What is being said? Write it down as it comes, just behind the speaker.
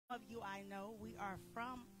Of you I know, we are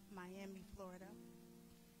from Miami, Florida.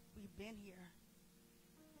 We've been here.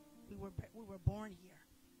 We were born here,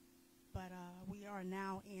 but we are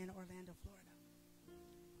now in Orlando, Florida.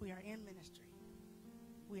 We are in ministry.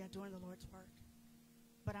 We are doing the Lord's work.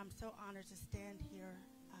 But I'm so honored to stand here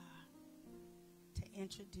to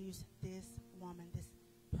introduce this woman, this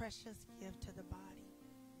precious gift to the body.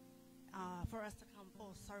 For us to come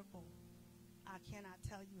full circle, I cannot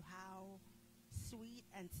tell you how sweet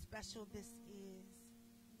and special this is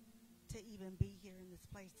to even be here in this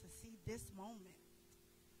place, to see this moment.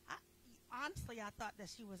 Honestly, I thought that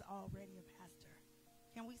she was already a pastor.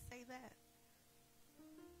 Can we say that?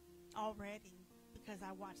 Already, because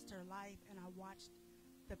I watched her life and I watched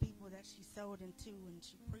the people that she sowed into and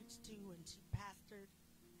she preached to and she pastored.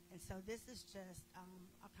 And so this is just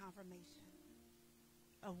a confirmation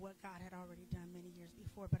of what God had already done many years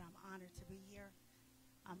before, but I'm honored to be here.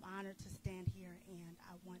 I'm honored to stand here, and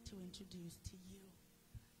I want to introduce to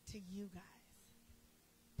you guys,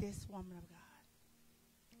 this woman of God,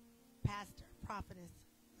 Pastor, Prophetess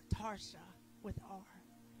Latarsha with R.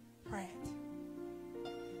 Pratt.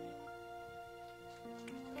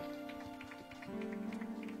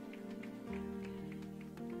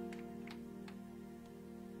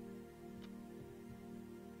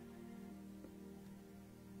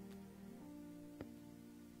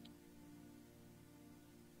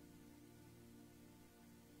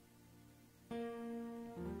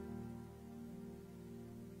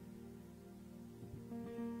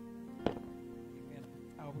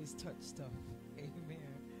 Always touch stuff. Amen.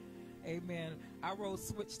 Amen. Our role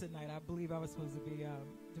switched tonight. I believe I was supposed to be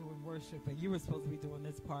doing worship, and you were supposed to be doing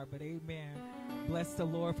this part. But amen. Bless the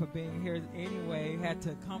Lord for being here. Anyway, had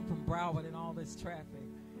to come from Broward and all this traffic,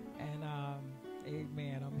 and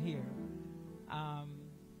amen. I'm here.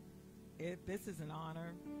 This is an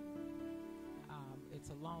honor. It's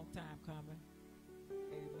a long time coming.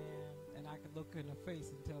 Amen. And I can look in her face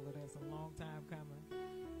and tell her that's a long time coming.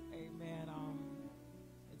 Amen.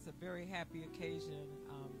 It's a very happy occasion.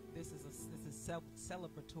 This is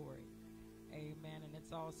celebratory. Amen. And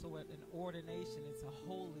it's also an ordination. It's a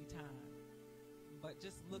holy time. But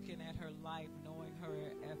just looking at her life, knowing her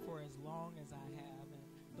for as long as I have, and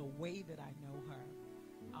the way that I know her,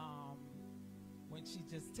 when she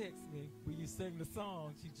just texts me, when you sing the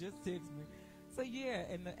song, she just texts me. So yeah,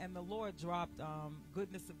 and the Lord dropped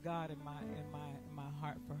goodness of God in my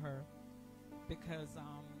heart for her, because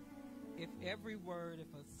if every word,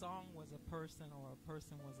 if a song was a person or a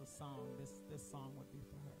person was a song, this song would be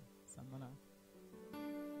for her. So I'm gonna.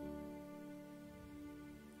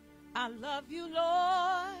 I love you,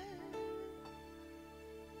 Lord,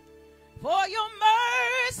 for your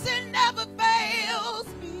mercy never fails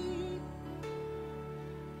me.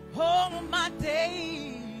 All my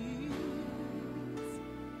days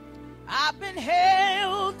I've been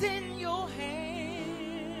held in your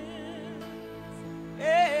hands.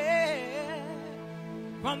 Yeah.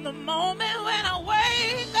 From the moment when I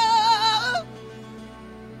wake up,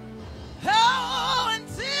 oh,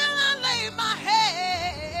 until I lay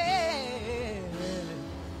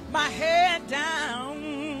my head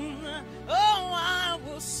down, oh, I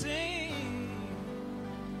will sing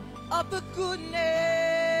of the goodness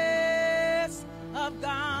of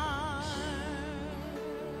God.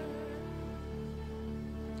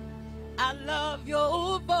 I love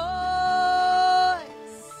your voice.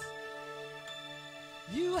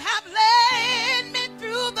 You have led me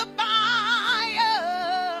through the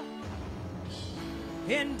fire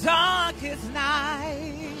in darkest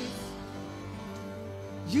nights.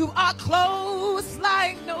 You are close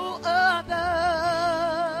like no other.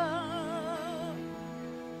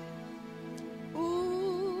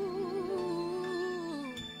 Ooh.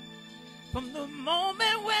 From the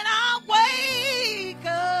moment when I wake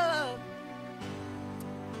up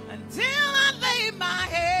until I lay my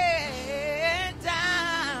head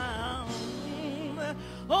down,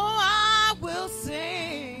 oh, I will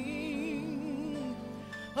sing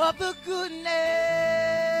of the goodness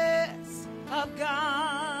of God.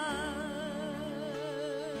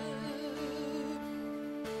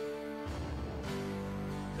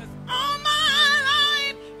 'Cause all my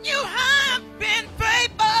life you have been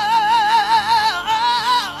faithful.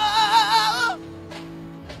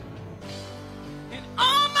 And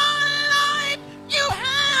all my life you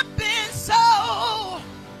have been so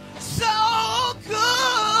good.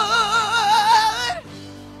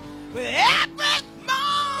 With every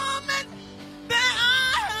moment that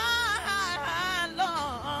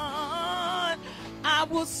Lord, I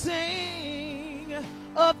will sing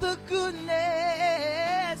of the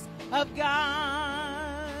goodness of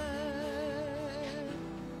God.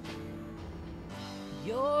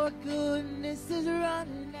 Your Your goodness is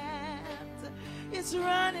running after, it's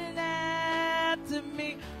running after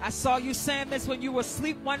me. I saw you saying this when you were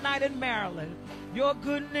asleep one night in Maryland. Your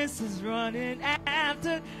goodness is running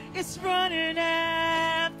after, it's running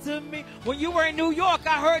after me. When you were in New York,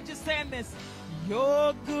 I heard you saying this.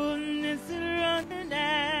 Your goodness is running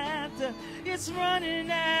after, it's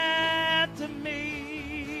running after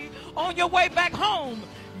me. On your way back home,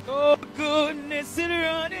 your goodness is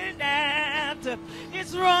running after,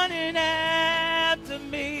 it's running after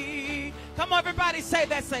me. Come on, everybody, say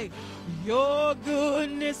that. Say, your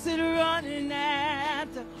goodness is running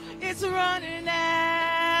after, it's running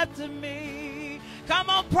after me. Come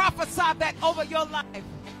on, prophesy that over your life.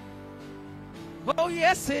 Oh,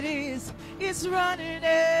 yes, it is. It's running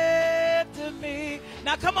after me.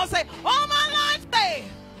 Now, come on, say, all my life, say,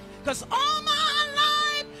 because all my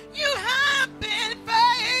life you have been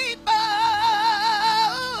faithful.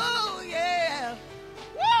 Yeah.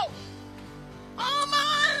 Woo! All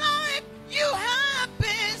my life you have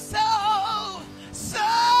been so,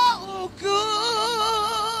 so good.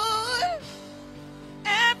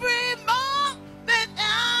 Every moment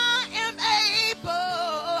I am able,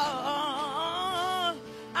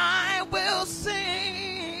 I will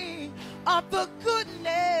sing of the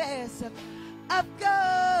goodness of God.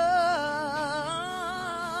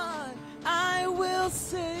 I will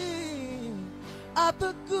sing of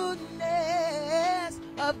the goodness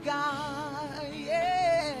of God.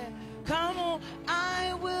 Yeah. Come on.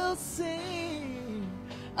 I will sing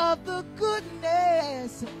of the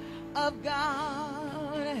goodness of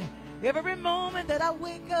God. Every moment that I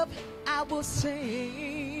wake up, I will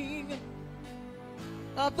sing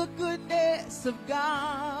of the goodness of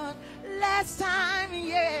God. Last time,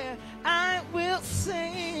 yeah, I will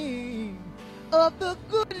sing of the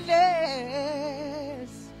goodness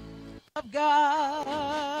of God.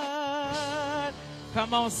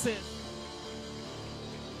 Come on, sis.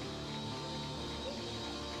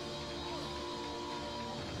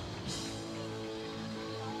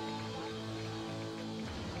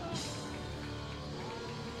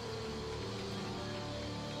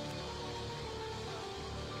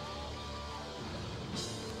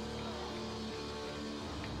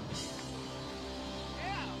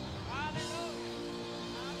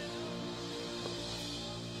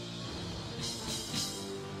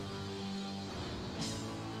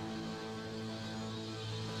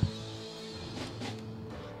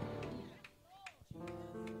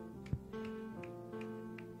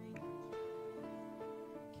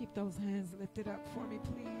 Keep those hands lifted up for me,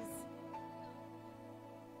 please.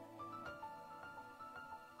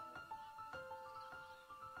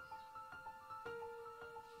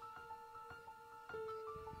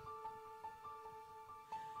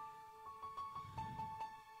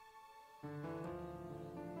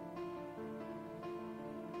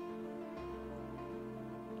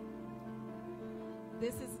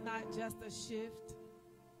 This is not just a shift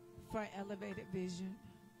for elevated vision.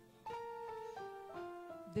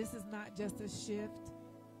 This is not just a shift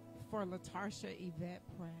for Latarsha Yvette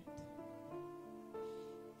Pratt.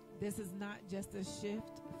 This is not just a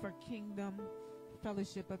shift for Kingdom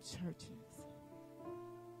Fellowship of Churches.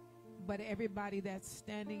 But everybody that's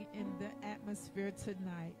standing in the atmosphere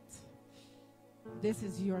tonight, this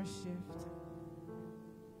is your shift.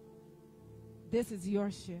 This is your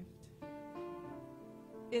shift.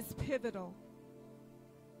 It's pivotal.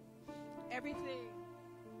 Everything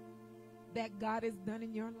that God has done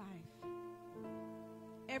in your life,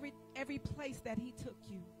 every place that he took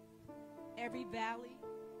you, every valley,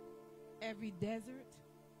 every desert,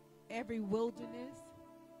 every wilderness,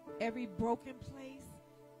 every broken place,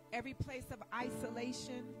 every place of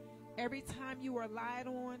isolation, every time you were lied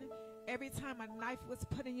on, every time a knife was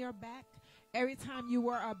put in your back, every time you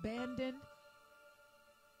were abandoned,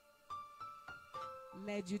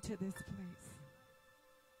 led you to this place.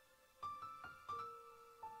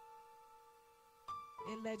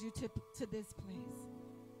 It led you to this place.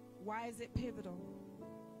 Why is it pivotal?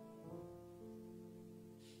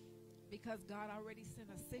 Because God already sent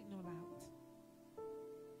a signal out.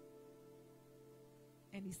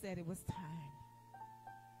 And he said it was time.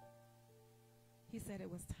 He said it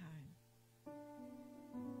was time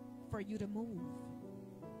for you to move.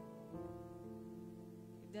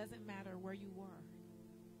 It doesn't matter where you were.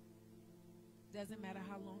 It doesn't matter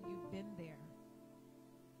how long you've been there.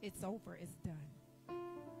 It's over. It's done.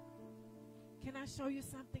 Can I show you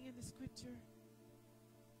something in the scripture?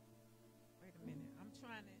 Wait a minute.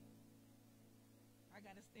 I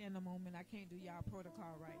got to stay in the moment. I can't do y'all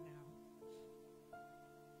protocol right now.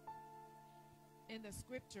 In the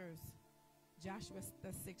scriptures, Joshua, the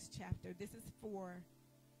 6th chapter, this is for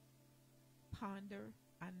ponder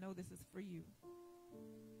know this is for you.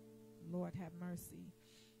 Lord have mercy.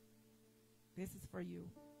 This is for you.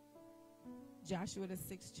 Joshua, the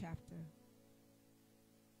 6th chapter.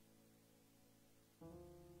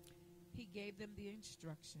 He gave them the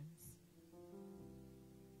instructions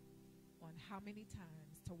on how many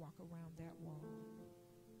times to walk around that wall.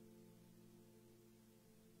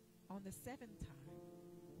 On the 7th time,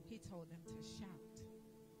 he told them to shout,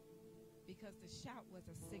 because the shout was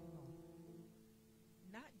a signal,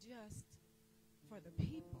 not just for the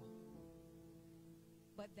people,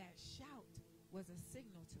 but that shout was a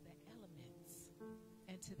signal to the elements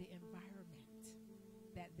and to the environment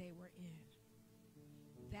that they were in.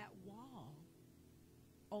 That wall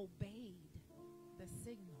obeyed the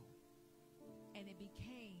signal, and it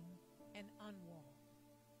became an unwall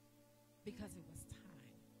because it was time.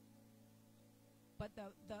 But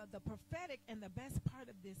the prophetic and the best part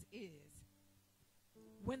of this is,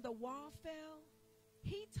 when the wall fell,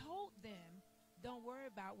 he told them, don't worry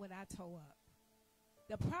about what I tore up.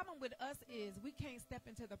 The problem with us is we can't step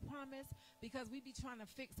into the promise because we be trying to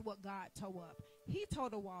fix what God tore up. He tore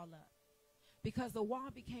the wall up because the wall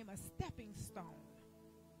became a stepping stone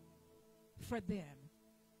for them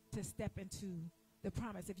to step into the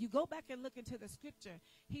promise. If you go back and look into the scripture,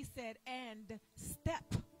 he said, and step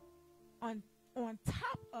on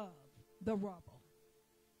top of the rubble.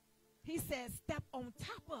 He says, step on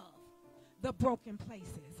top of the broken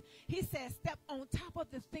places. He says, step on top of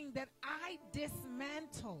the thing that I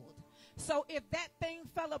dismantled. So if that thing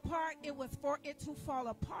fell apart, it was for it to fall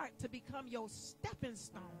apart to become your stepping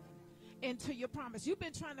stone into your promise. You've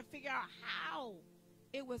been trying to figure out how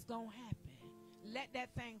it was going to happen. Let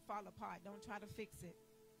that thing fall apart. Don't try to fix it.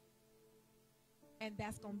 And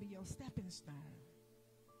that's going to be your stepping stone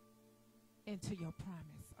into your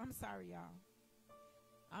promise. I'm sorry, y'all.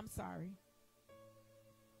 I'm sorry.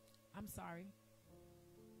 I'm sorry.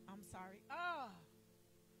 I'm sorry. Oh,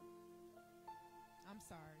 I'm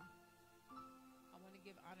sorry. I want to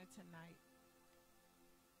give honor tonight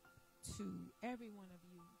to every one of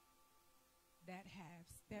you that have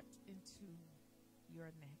stepped into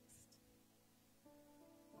your next.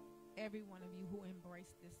 Every one of you who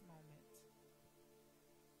embraced this moment.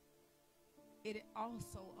 It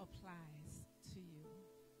also applies to you.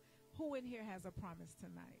 Who in here has a promise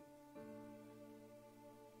tonight?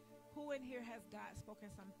 Who in here has God spoken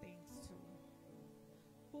some things to?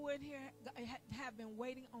 Who in here have been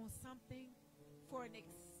waiting on something for an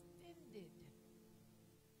extended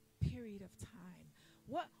period of time?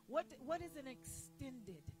 What is an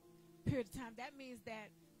extended period of time? That means that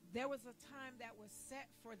there was a time that was set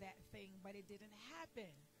for that thing, but it didn't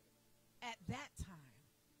happen at that time.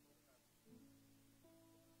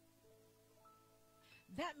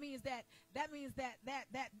 That means that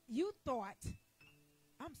you thought,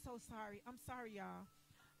 I'm so sorry. I'm sorry, y'all.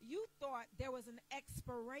 You thought there was an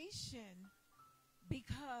expiration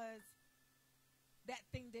because that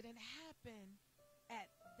thing didn't happen at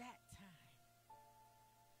that time.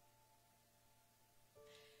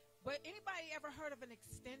 But anybody ever heard of an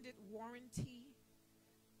extended warranty?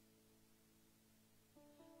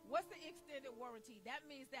 What's the extended warranty? That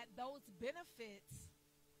means that those benefits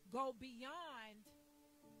go beyond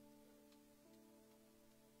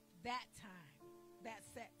that time, that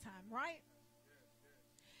set time, right?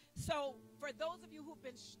 So for those of you who've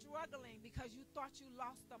been struggling because you thought you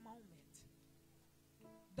lost a moment,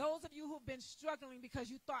 those of you who've been struggling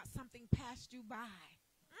because you thought something passed you by,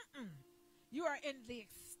 you are in the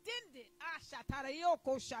extended,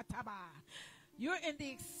 you're in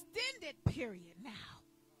the extended period now.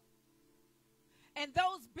 And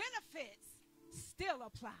those benefits still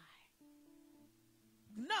apply.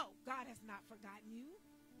 No, God has not forgotten you.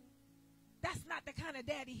 That's not the kind of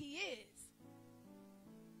daddy he is.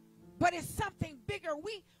 But it's something bigger.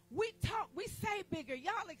 We say bigger.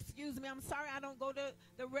 Y'all excuse me. I'm sorry I don't go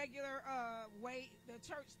the regular way the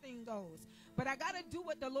church thing goes. But I got to do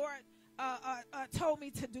what the Lord told me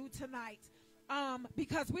to do tonight.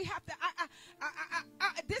 Because we have to,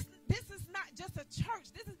 this is not just a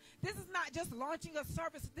church. This is not just launching a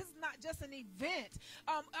service. This is not just an event.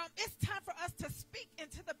 It's time for us to speak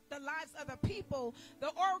into the lives of the people, the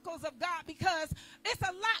oracles of God, because it's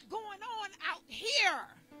a lot going on out here.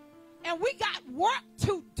 And we got work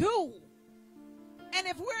to do. And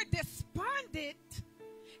if we're despondent,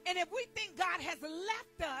 and if we think God has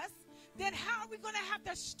left us, then how are we going to have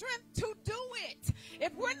the strength to do it?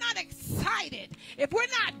 If we're not excited, if we're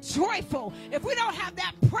not joyful, if we don't have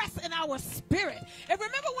that press in our spirit. And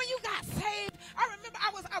remember when you got saved, I remember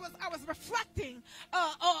I was reflecting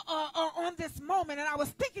on this moment, and I was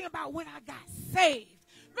thinking about when I got saved.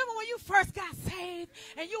 Remember when you first got saved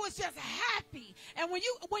and you was just happy, and when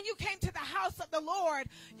you came to the house of the Lord,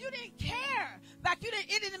 you didn't care. Like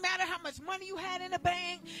it didn't matter how much money you had in the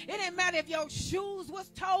bank. It didn't matter if your shoes was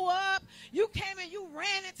tore up. You came and you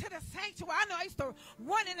ran into the sanctuary. I know I used to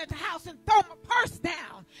run into the house and throw my purse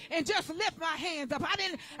down and just lift my hands up. I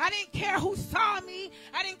didn't care who saw me.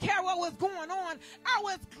 I didn't care what was going on. I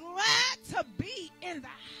was glad to be in the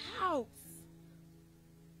house.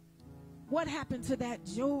 What happened to that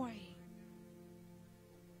joy?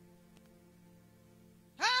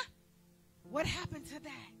 Huh? What happened to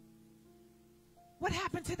that? What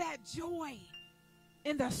happened to that joy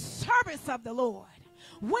in the service of the Lord?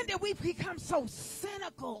 When did we become so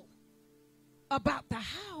cynical about the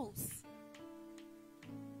house?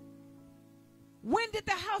 When did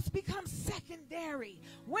the house become secondary?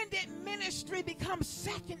 When did ministry become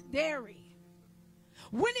secondary?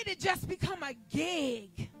 When did it just become a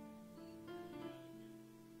gig?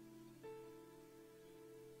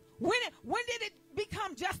 When did it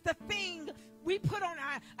become just a thing we put on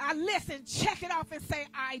our list and check it off and say,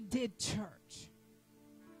 I did church?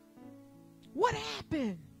 What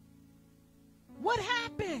happened? What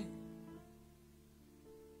happened?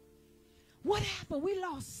 What happened? We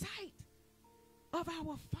lost sight of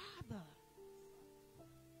our Father.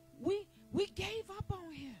 We gave up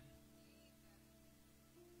on him.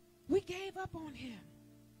 We gave up on him.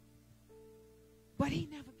 But he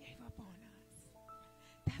never gave up on us.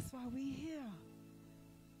 That's why we're here.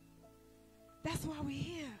 That's why we're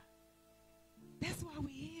here. That's why we're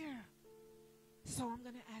here. So I'm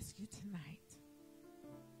going to ask you tonight.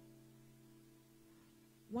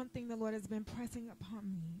 One thing the Lord has been pressing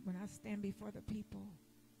upon me when I stand before the people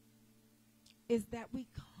is that we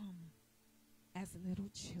come as little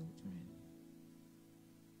children.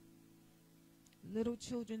 Little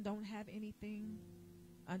children don't have anything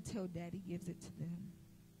until Daddy gives it to them.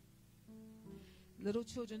 Little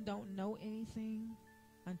children don't know anything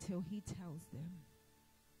until he tells them.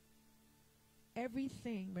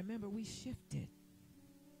 Everything, remember, we shifted.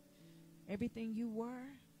 Everything you were,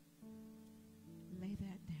 lay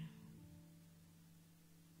that down.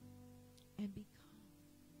 And become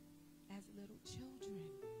as little children.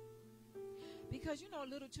 Because,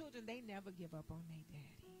 little children, they never give up on their daddy.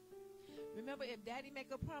 Remember, if daddy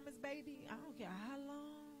make a promise, baby, I don't care how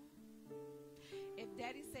long. If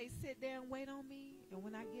daddy say, sit there and wait on me, and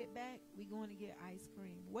when I get back, we going to get ice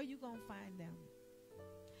cream. Where you going to find them?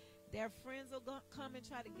 Their friends will come and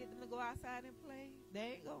try to get them to go outside and play.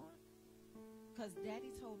 They ain't going. Because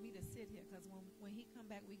daddy told me to sit here, because when he come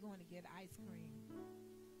back, we going to get ice cream.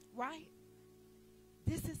 Right?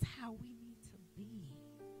 This is how we need to be.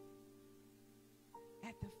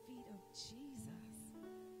 At the feet of Jesus.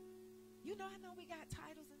 I know we got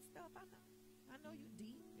titles and stuff. I know you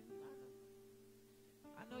deep.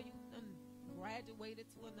 I know you graduated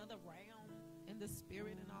to another realm in the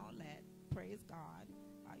spirit and all that. Praise God.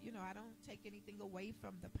 I don't take anything away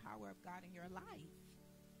from the power of God in your life.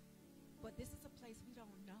 But this is a place we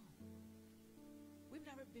don't know. We've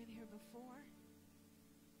never been here before.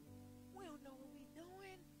 We don't know what we're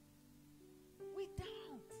doing. We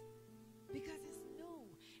don't. Because it's new.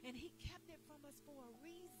 And he kept it from us for a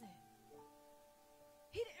reason.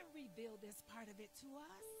 He didn't reveal this part of it to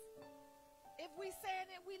us. If we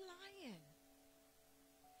saying it, we lying.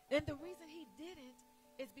 And the reason he didn't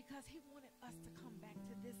is because he wanted us to come back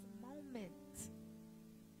to this moment.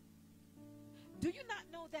 Do you not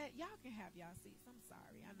know that? Y'all can have y'all seats. I'm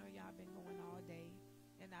sorry. I know y'all been going all day,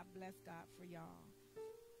 and I bless God for y'all.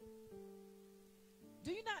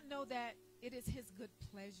 Do you not know that it is his good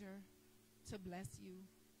pleasure to bless you?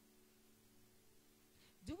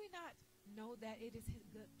 Do we not know that it is his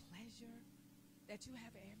good pleasure that you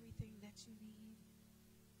have everything that you need?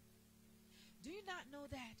 Do you not know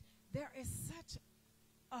that there is such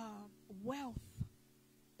wealth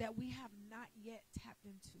that we have not yet tapped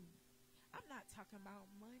into? I'm not talking about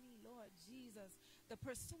money, Lord Jesus. The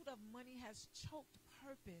pursuit of money has choked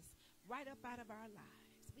purpose right up out of our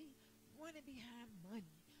lives. We running behind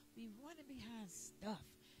money. We running behind stuff.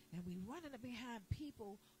 And we running behind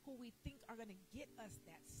people who we think are going to get us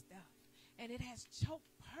that stuff. And it has choked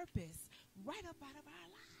purpose right up out of our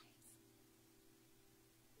lives.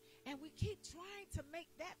 And we keep trying to make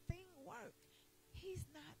that thing work. He's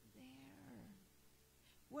not there.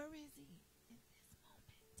 Where is he in this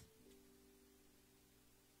moment?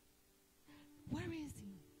 Where is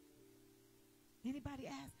he? Anybody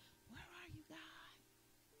ask, where are you, God?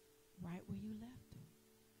 Right where you left him.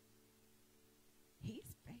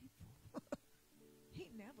 He's faithful.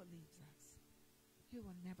 He never leaves us. He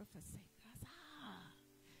will never forsake us.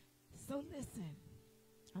 So listen,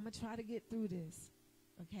 I'm going to try to get through this.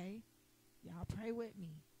 Okay? Y'all pray with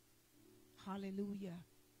me. Hallelujah.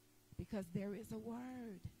 Because there is a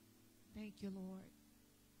word. Thank you, Lord.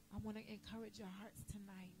 I want to encourage your hearts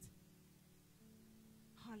tonight.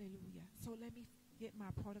 Hallelujah. So let me get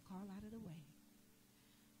my protocol out of the way.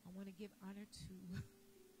 I want to give honor to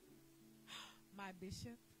my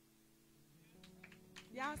bishop.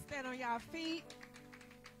 Y'all stand on y'all feet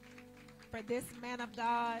for this man of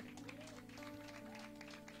God.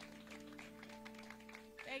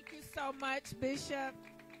 Thank you so much, Bishop,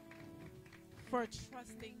 for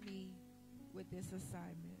trusting me with this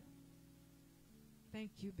assignment.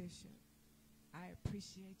 Thank you, Bishop. I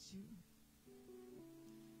appreciate you.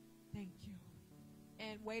 Thank you.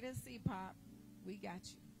 And wait and see, Pop. We got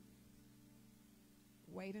you.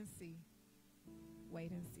 Wait and see.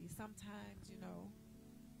 Wait and see. Sometimes, you know,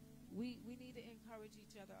 we need to encourage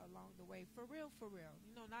each other along the way. For real, for real.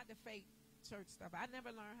 You know, not the fake church stuff. I never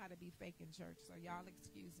learned how to be fake in church, so y'all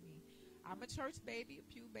excuse me. I'm a church baby, a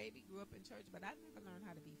pew baby, grew up in church, but I never learned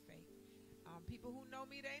how to be fake. People who know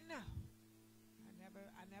me, they know.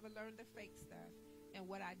 I never learned the fake stuff. And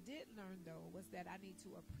what I did learn, though, was that I need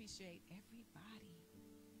to appreciate everybody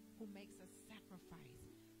who makes a sacrifice.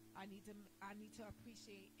 I need to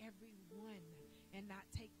appreciate everyone and not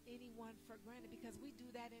take anyone for granted, because we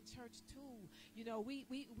do that in church too. You know, we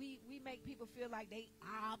make people feel like they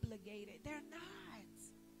obligated. They're not.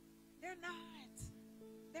 They're not.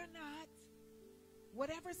 They're not.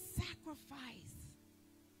 Whatever sacrifice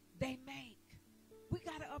they make, we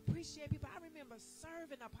got to appreciate people. I remember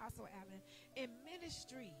serving Apostle Allen in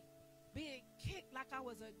ministry, being kicked like I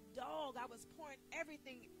was a dog. I was pouring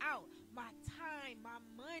everything out, my time, my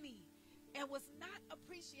money, and was not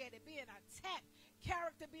appreciated, being attacked,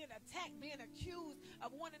 character being attacked, being accused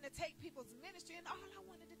of wanting to take people's ministry, and all I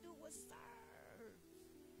wanted to do was serve.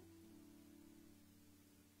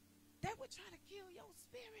 They were trying to kill your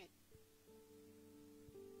spirit.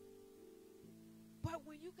 But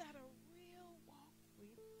when you got a real walk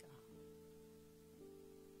with God,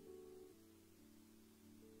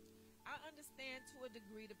 I understand to a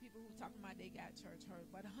degree the people who talking about they got church hurt.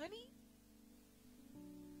 But honey,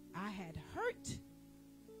 I had hurt,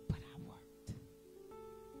 but I worked.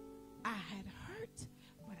 I had hurt,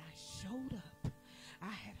 but I showed up.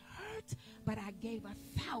 I had hurt, but I gave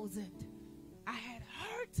 1,000. I had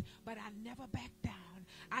hurt, but I never backed down.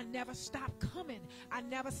 I never stopped coming. I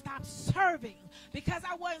never stopped serving, because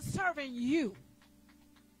I wasn't serving you.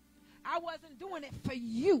 I wasn't doing it for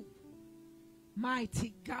you.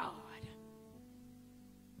 Mighty God.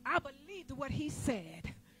 I believed what he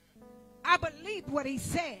said. I believed what he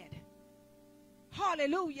said.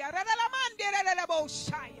 Hallelujah.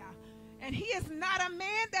 And he is not a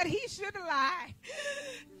man that he should lie,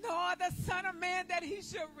 nor the son of man that he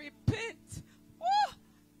should repent. Woo!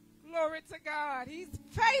 Glory to God. He's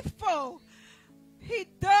faithful. He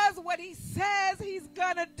does what he says he's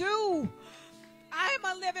going to do. I'm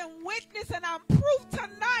a living witness, and I'm proof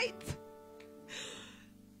tonight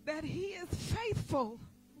that he is faithful.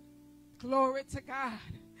 Glory to God.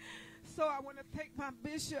 So I want to thank my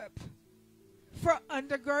bishop for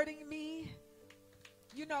undergirding me.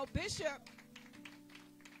 You know, Bishop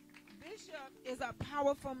is a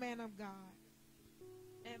powerful man of God.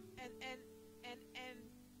 And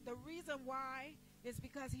the reason why is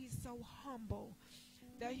because he's so humble.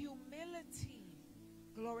 The humility,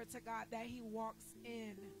 glory to God, that he walks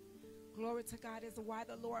in, glory to God, is why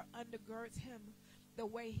the Lord undergirds him the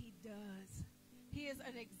way he does. He is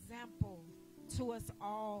an example to us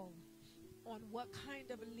all on what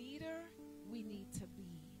kind of leader we need to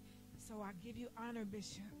be. So I give you honor,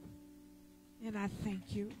 Bishop, and I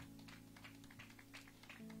thank you.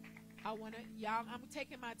 Y'all, I'm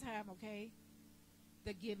taking my time, okay?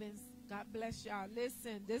 The givings. God bless y'all.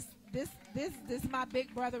 Listen, this my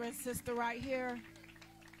big brother and sister right here.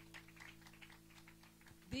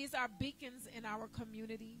 These are beacons in our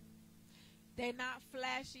community. They're not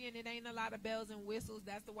flashy, and it ain't a lot of bells and whistles.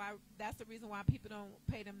 That's the reason why people don't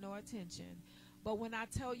pay them no attention. But when I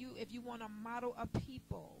tell you, if you want a model of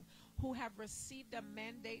people who have received a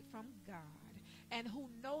mandate from God and who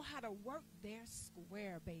know how to work their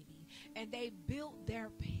square, baby, and they build their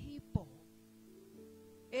people.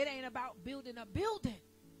 It ain't about building a building.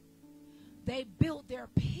 They build their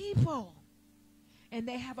people, and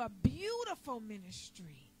they have a beautiful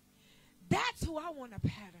ministry. That's who I want to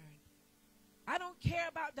pattern. I don't care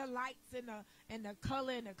about the lights and the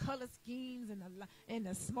color schemes and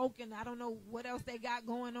the smoke, and I don't know what else they got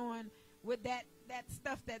going on with that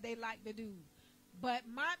stuff that they like to do. But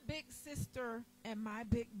my big sister and my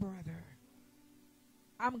big brother,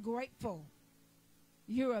 I'm grateful.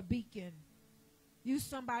 You're a beacon. You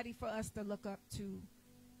somebody for us to look up to.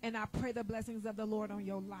 And I pray the blessings of the Lord on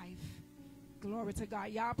your life. Glory to God.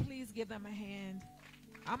 Y'all please give them a hand.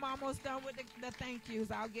 I'm almost done with the thank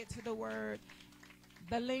yous. I'll get to the word.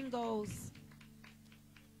 The lingos.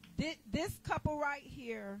 This couple right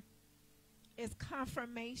here is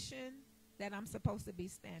confirmation that I'm supposed to be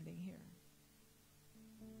standing here.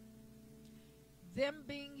 Them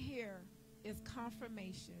being here is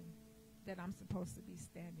confirmation that I'm supposed to be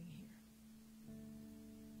standing here.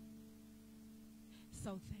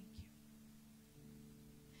 So thank you.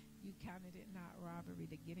 You counted it not robbery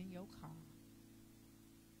to get in your car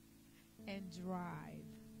and drive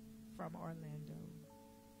from Orlando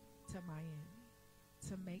to Miami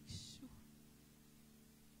to make sure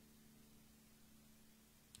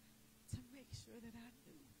that I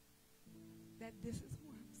knew that this is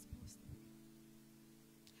where I'm supposed to be.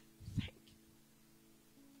 Thank you.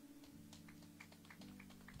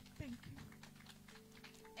 Thank you.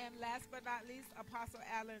 And last but not least, Apostle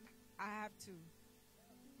Allen, I have to.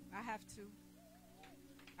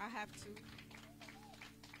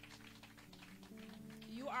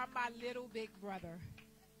 You are my little big brother.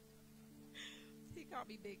 He called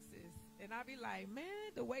me Big Sis. And I be like,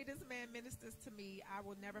 man, the way this man ministers to me, I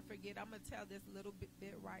will never forget. I'm going to tell this little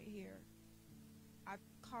bit right here. I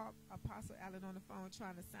called Apostle Allen on the phone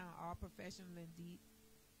trying to sound all professional and deep.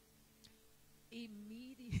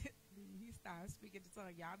 Immediately, he started speaking to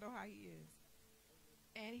tongue. Y'all know how he is.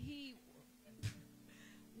 And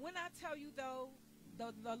when I tell you, though,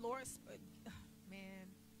 the Lord,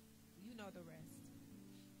 man, you know the rest.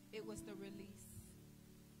 It was the release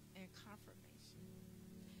and confirmation.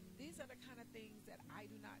 These are the kind of things that I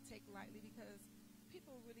do not take lightly because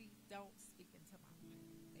people really don't speak into my life.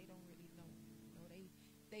 They don't really know. You know,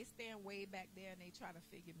 they stand way back there and they try to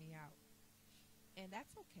figure me out. And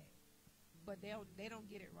that's okay. But they don't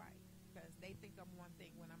get it right because they think I'm one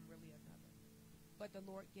thing when I'm really another. But the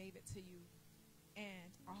Lord gave it to you.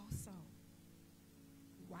 And also,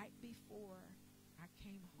 right before I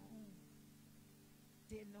came home,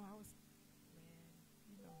 didn't know I was, man,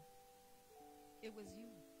 you know, it was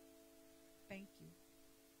you. Thank you.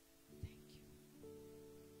 Thank you.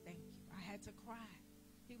 Thank you. I had to cry.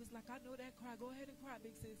 He was like, I know that cry. Go ahead and cry,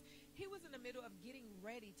 Big Sis. He was in the middle of getting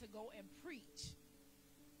ready to go and preach.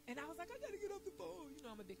 And I was like, I got to get off the phone. You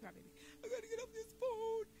know, I'm a big crybaby. I got to get off this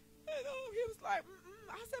phone. And he was like,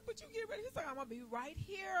 I said, but you get ready. He's like, I'm going to be right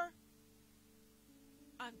here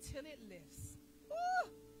until it lifts.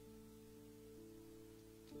 Woo!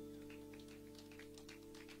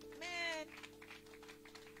 Man.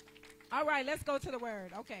 All right, let's go to the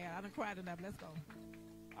word. Okay, I done cried enough. Let's go.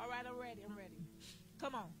 All right, I'm ready.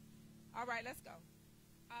 Come on. All right, let's go.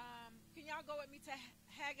 Can y'all go with me to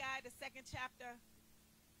Haggai, the 2nd chapter?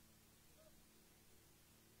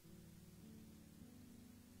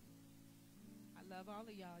 I love all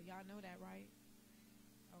of y'all. Y'all know that, right?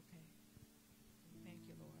 Okay. Thank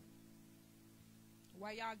you, Lord.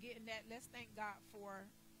 While y'all getting that, let's thank God for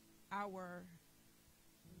our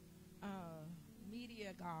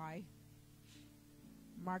media guy,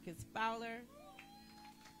 Marcus Fowler,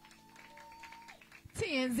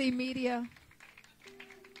 TNZ Media.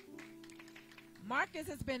 Marcus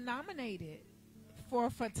has been nominated for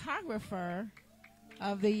Photographer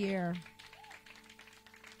of the Year.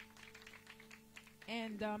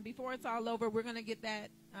 And before it's all over, we're going to get that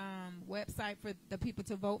website for the people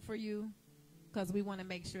to vote for you because we want to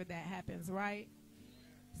make sure that happens, right?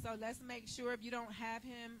 So let's make sure if you don't have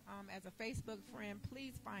him as a Facebook friend,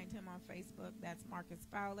 please find him on Facebook. That's Marcus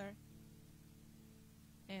Fowler.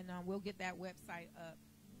 And we'll get that website up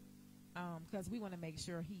because we want to make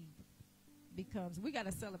sure he becomes, we got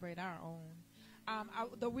to celebrate our own.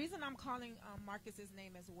 The reason I'm calling Marcus's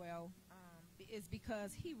name as well is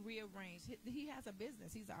because he rearranged, he has a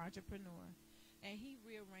business, he's an entrepreneur, and he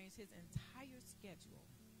rearranged his entire schedule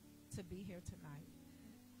to be here tonight.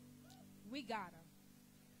 We got him.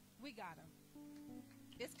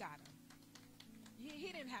 It's got him.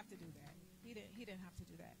 He didn't have to do that. He didn't have to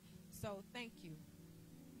do that. So thank you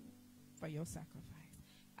for your sacrifice.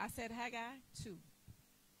 I said Haggai 2.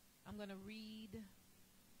 I'm going to read.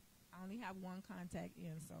 I only have one contact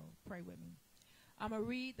in, so pray with me. I'm going to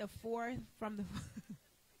read the 4th from the...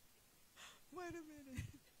 Wait a minute.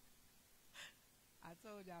 I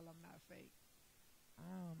told y'all I'm not fake.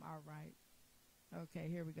 All right. Okay,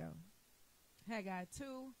 here we go. Haggai 2.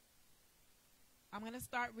 I'm going to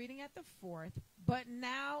start reading at the 4th. But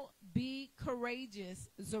now be courageous,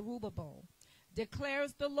 Zerubbabel,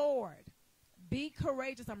 declares the Lord. Be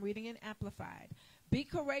courageous. I'm reading in Amplified. Be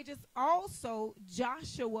courageous also,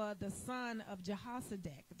 Joshua, the son of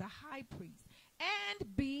Jehozadak, the high priest.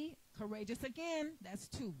 And be courageous again, that's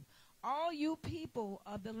 2, all you people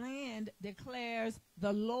of the land, declares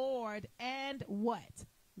the Lord, and what?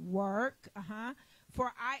 Work.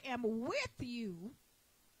 For I am with you.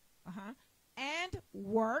 And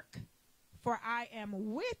work. For I am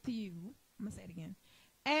with you. I'm going to say it again.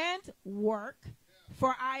 And work.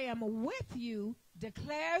 For I am with you,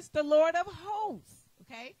 declares the Lord of hosts.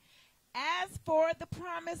 Okay? As for the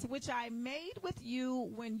promise which I made with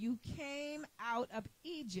you when you came out of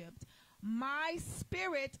Egypt, my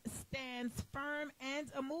spirit stands firm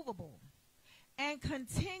and immovable and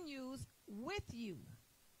continues with you.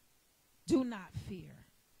 Do not fear.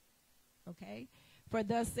 Okay? For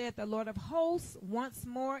thus saith the Lord of hosts, once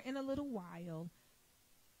more in a little while,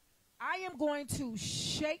 I am going to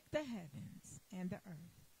shake the heavens and the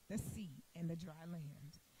earth, the sea and the dry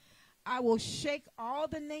land. I will shake all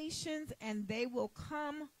the nations, and they will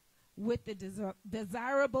come with the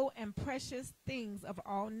desirable and precious things of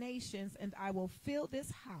all nations, and I will fill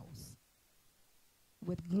this house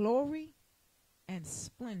with glory and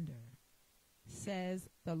splendor, says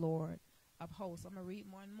the Lord of hosts. I'm going to read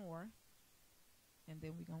one more, and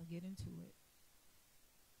then we're going to get into it.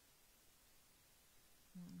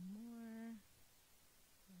 One more.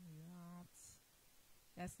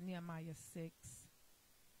 That's Nehemiah 6.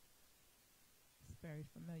 It's very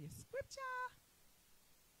familiar scripture.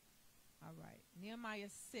 All right. Nehemiah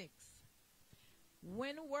 6.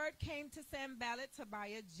 When word came to Sanballat,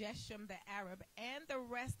 Tobiah, Geshem the Arab, and the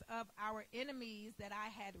rest of our enemies that I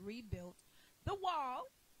had rebuilt the wall,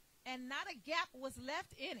 and not a gap was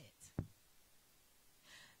left in it.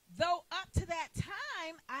 Though up to that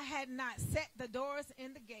time I had not set the doors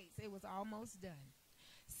in the gates. It was almost done.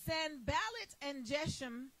 Sanballat and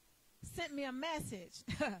Geshem sent me a message.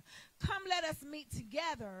 Come, let us meet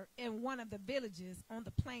together in one of the villages on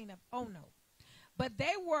the plain of Ono. But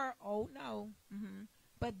they were,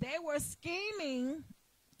 but they were scheming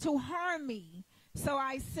to harm me. So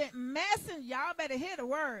I sent messengers. Y'all better hear the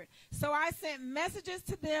word. So I sent messages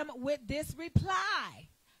to them with this reply.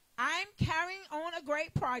 I'm carrying on a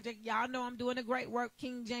great project. Y'all know I'm doing a great work,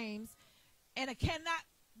 King James. And it cannot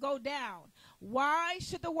go down. Why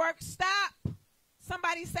should the work stop?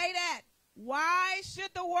 Somebody say that. Why should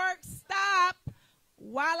the work stop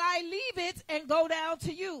while I leave it and go down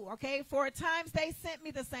to you? Okay, 4 times they sent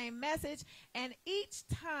me the same message, and each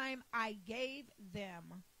time I gave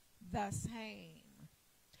them the same.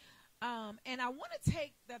 And I want to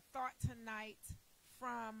take the thought tonight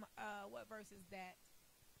from, what verse is that?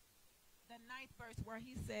 The 9th verse, where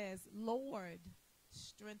he says, Lord,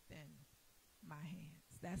 strengthen my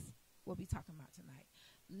hands. That's what we're talking about tonight.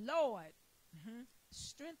 Lord,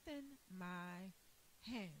 strengthen my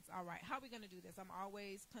hands. All right, how are we going to do this? I'm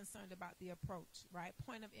always concerned about the approach, right?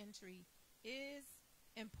 Point of entry is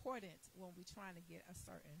important when we're trying to get a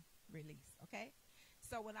certain release, okay?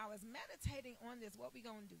 So when I was meditating on this, what we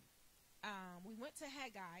going to do? We went to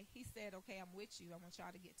Haggai. He said, okay, I'm with you. I want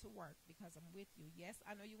y'all to get to work because I'm with you. Yes,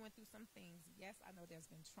 I know you went through some things. Yes, I know there's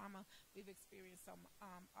been trauma. We've experienced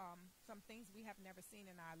some things we have never seen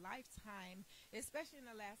in our lifetime, especially in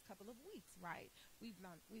the last couple of weeks, right? We've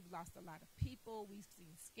lost a lot of people. We've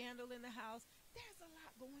seen scandal in the house. There's a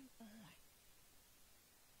lot going on.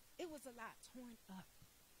 It was a lot torn up.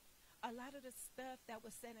 A lot of the stuff that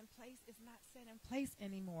was set in place is not set in place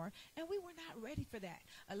anymore, and we were not ready for that.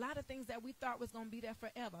 A lot of things that we thought was going to be there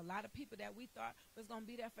forever, a lot of people that we thought was going to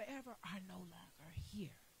be there forever are no longer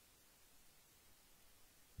here.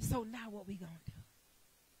 So now what we going to do?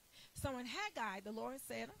 So in Haggai, the Lord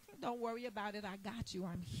said, don't worry about it. I got you.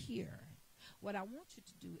 I'm here. What I want you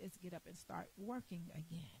to do is get up and start working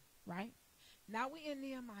again, right? Now we're in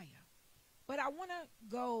Nehemiah. But I want to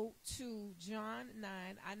go to John 9.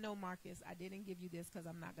 I know, Marcus, I didn't give you this because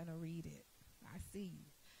I'm not going to read it. I see you.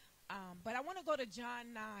 But I want to go to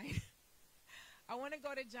John 9. I want to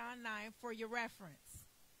go to John 9 for your reference.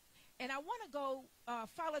 And I want to go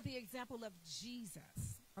follow the example of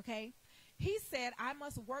Jesus, okay? He said, I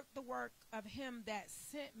must work the work of him that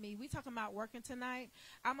sent me. We talking about working tonight.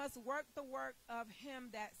 I must work the work of him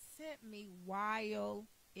that sent me while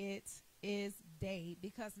it is day,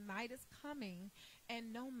 because night is coming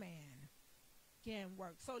and no man can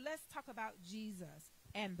work. So let's talk about Jesus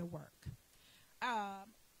and the work.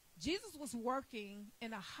 Jesus was working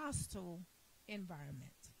in a hostile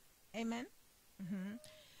environment. Amen.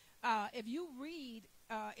 If you read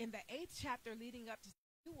in the 8th chapter leading up to,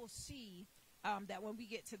 you will see that when we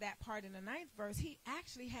get to that part in the 9th verse, he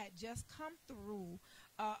actually had just come through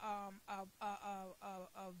a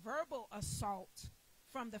verbal assault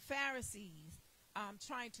from the Pharisees,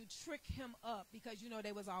 trying to trick him up, because, you know,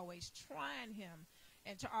 they was always trying him.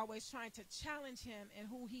 and always trying to challenge him and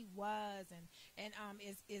who he was, and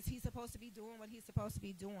is he supposed to be doing what he's supposed to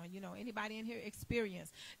be doing? You know, anybody in here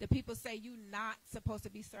experience the people say you're not supposed to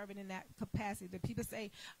be serving in that capacity. The people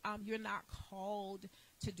say you're not called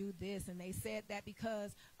to do this, and they said that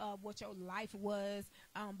because of what your life was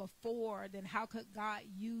before, then how could God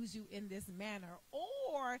use you in this manner?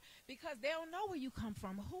 Or because they don't know where you come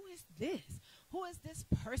from. Who is this? Who is this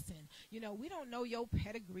person? You know, we don't know your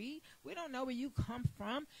pedigree. We don't know where you come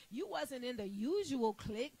from. You wasn't in the usual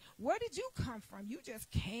clique. Where did you come from? You just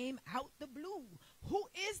came out the blue. Who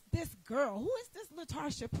is this girl? Who is this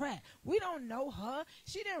Latarsha Pratt? We don't know her.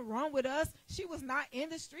 She didn't run with us. She was not in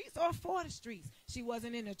the streets or for the streets. She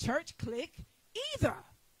wasn't in the church clique either.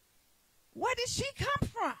 Where did she come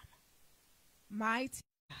from? Mighty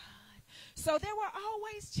God. So they were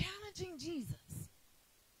always challenging Jesus.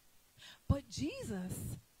 But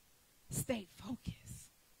Jesus stayed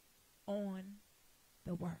focused on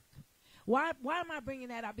the work. Why am I bringing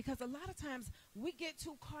that up? Because a lot of times we get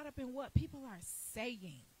too caught up in what people are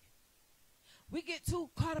saying. We get too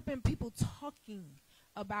caught up in people talking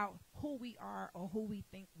about who we are or who we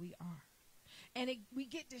think we are. And we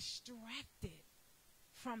get distracted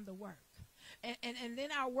from the work. And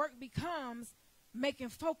then our work becomes making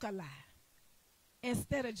folk alive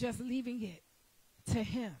instead of just leaving it to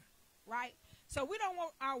him. Right? So we don't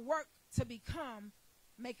want our work to become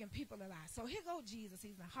making people alive. So here goes Jesus.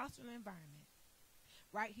 He's in a hostile environment.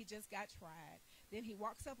 Right? He just got tried. Then he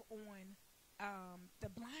walks up on the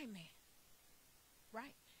blind man.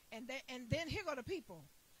 Right? And then here go the people.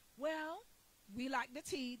 Well, we like the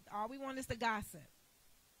tea. All we want is the gossip.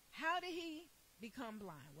 How did he become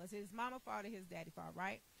blind? Was his mama fault or his daddy fault?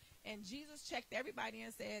 Right? And Jesus checked everybody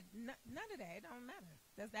and said, none of that. It don't matter.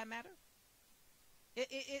 Does that matter?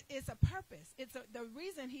 It's a purpose. The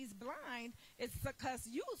reason he's blind is because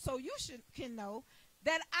you can know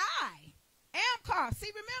that I am called. See,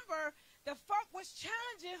 remember, the folk was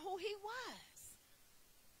challenging who he was.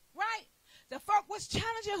 Right? The folk was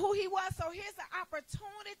challenging who he was. So here's an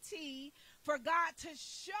opportunity for God to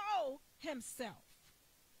show himself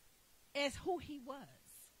as who he was.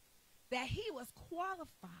 That he was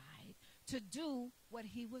qualified to do what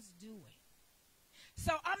he was doing.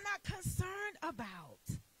 So I'm not concerned about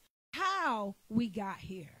how we got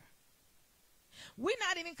here. We're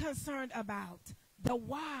not even concerned about the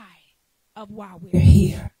why of why we're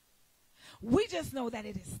here. We just know that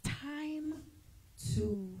it is time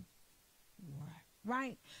to work,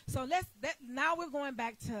 right? So now we're going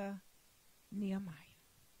back to Nehemiah.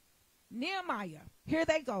 Nehemiah, here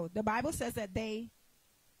they go. The Bible says that they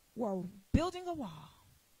were building a wall.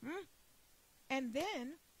 And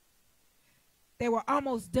then they were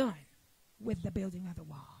almost done with the building of the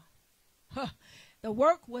wall. The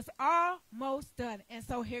work was almost done. And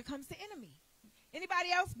so here comes the enemy.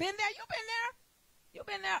 Anybody else been there? You've been there? You've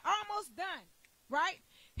been there, almost done, right?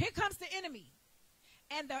 Here comes the enemy.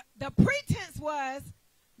 And the pretense was,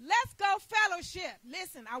 let's go fellowship.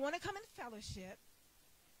 Listen, I want to come in fellowship.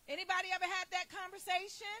 Anybody ever had that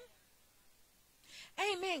conversation?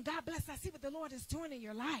 Amen. God bless. I see what the Lord is doing in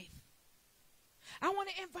your life. I want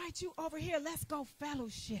to invite you over here. Let's go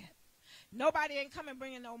fellowship. Nobody ain't coming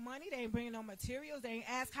bringing no money. They ain't bringing no materials. They ain't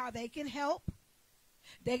ask how they can help.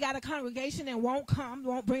 They got a congregation and won't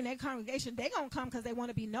bring their congregation. They going to come because they want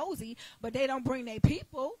to be nosy, but they don't bring their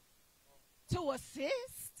people to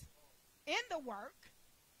assist in the work,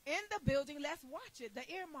 in the building. Let's watch it,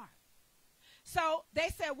 the earmark. So they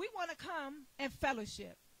said, we want to come and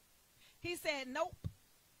fellowship. He said, nope.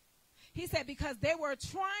 He said, because they were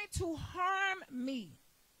trying to harm me.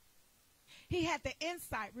 He had the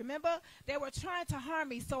insight. Remember, they were trying to harm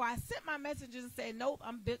me. So I sent my messengers and said, nope,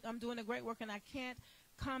 I'm doing a great work and I can't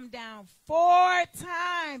come down 4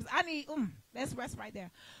 times. I need, let's rest right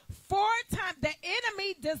there. 4 times. The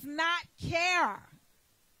enemy does not care.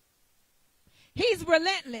 He's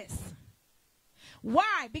relentless.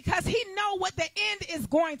 Why? Because he knows what the end is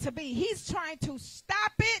going to be. He's trying to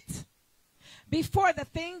stop it before the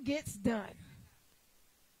thing gets done.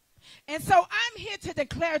 And so I'm here to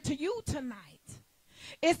declare to you tonight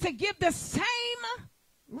is to give the same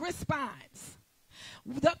response.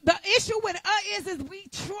 The issue with us is we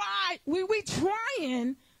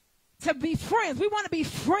trying to be friends. We want to be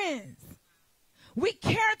friends. We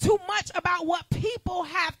care too much about what people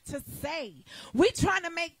have to say. We're trying to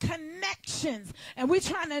make connections and we're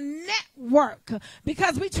trying to network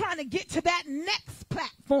because we're trying to get to that next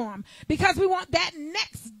platform because we want that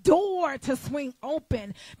next door to swing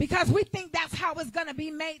open because we think that's how it's going to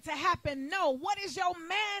be made to happen. No, what is your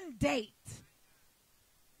mandate?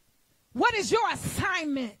 What is your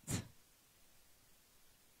assignment?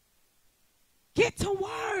 Get Get to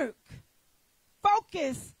work.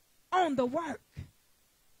 Focus on the work.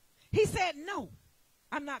 He said, no,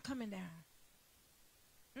 I'm not coming down.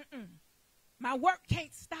 My work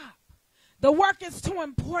can't stop. The work is too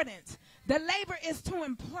important. The labor is too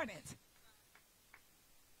important.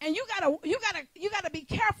 And you gotta be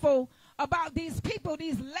careful about these people,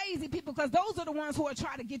 these lazy people, because those are the ones who are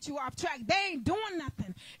trying to get you off track. They ain't doing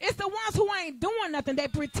nothing. It's the ones who ain't doing nothing. They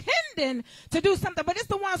pretending to do something, but it's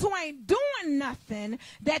the ones who ain't doing nothing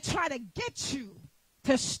that try to get you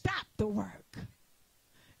to stop the work.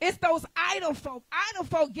 It's those idle folk. Idle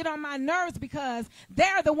folk get on my nerves because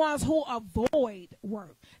they're the ones who avoid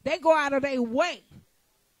work. They go out of their way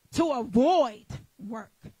to avoid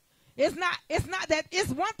work. It's not that it's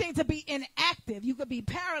one thing to be inactive. You could be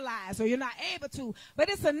paralyzed or you're not able to, but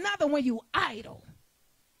it's another when you idle.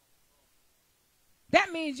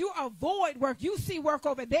 That means you avoid work. You see work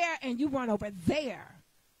over there and you run over there.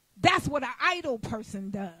 That's what an idle person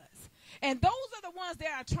does. And those are the ones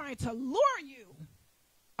that are trying to lure you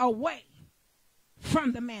away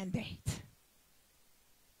from the mandate.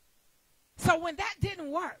 So when that didn't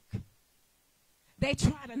work, they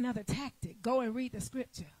tried another tactic. Go and read the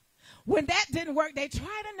scripture. When that didn't work, they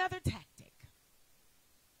tried another tactic.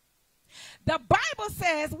 The Bible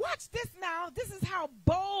says, watch this now. This is how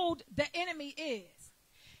bold the enemy is.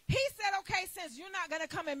 He said, okay, since you're not going to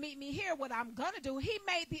come and meet me here, what I'm going to do, he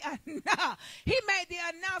made the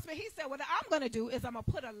announcement. He said, what I'm going to do is I'm going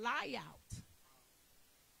to put a lie out.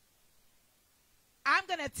 I'm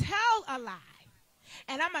going to tell a lie.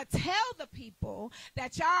 And I'm going to tell the people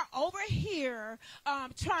that y'all over here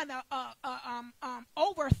trying to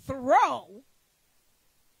overthrow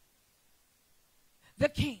the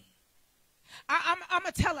king. I'm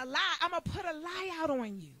going to tell a lie. I'm going to put a lie out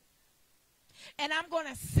on you. And I'm going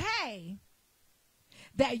to say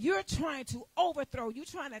that you're trying to overthrow, you're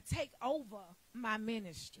trying to take over my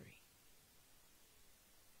ministry.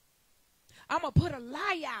 I'm going to put a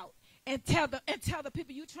lie out and tell the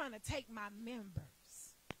people you're trying to take my members.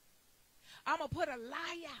 I'm going to put a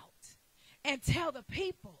lie out and tell the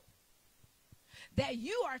people that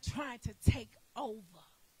you are trying to take over.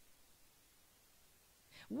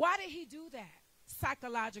 Why did he do that?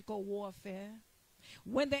 Psychological warfare.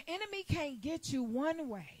 When the enemy can't get you one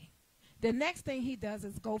way, the next thing he does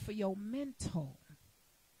is go for your mental.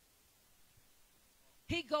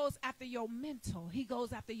 He goes after your mental. He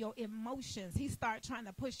goes after your emotions. He starts trying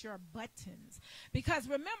to push your buttons. Because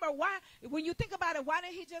remember, why? When you think about it, why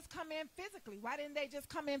didn't he just come in physically? Why didn't they just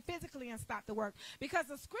come in physically and stop the work? Because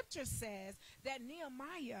the scripture says that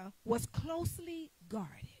Nehemiah was closely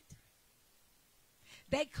guarded.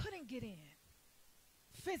 They couldn't get in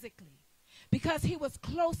physically because he was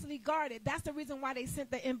closely guarded. That's the reason why they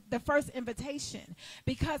sent the first invitation,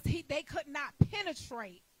 because they could not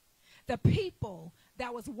penetrate the people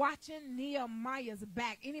that was watching Nehemiah's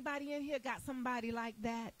back. Anybody in here got somebody like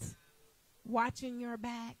that watching your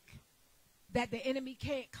back? That the enemy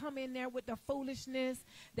can't come in there with the foolishness,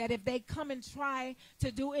 that if they come and try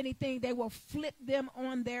to do anything, they will flip them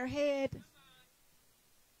on their head.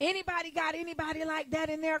 Anybody got anybody like that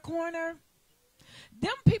in their corner?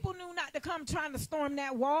 Them people knew not to come trying to storm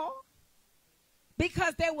that wall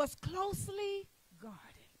because they was closely guarded.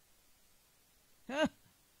 Huh?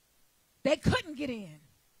 They couldn't get in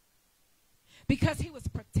because he was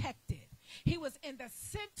protected. He was in the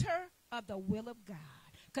center of the will of God.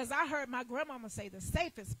 Because I heard my grandmama say the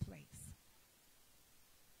safest place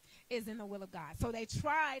is in the will of God. So they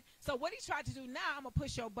tried. So what he tried to do now, I'm going to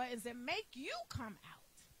push your buttons and make you come out.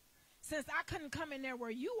 Since I couldn't come in there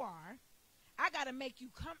where you are, I got to make you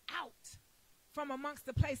come out from amongst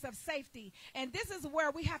the place of safety. And this is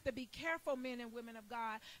where we have to be careful, men and women of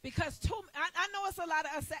God, because I know it's a lot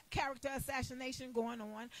of character assassination going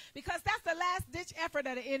on, because that's the last-ditch effort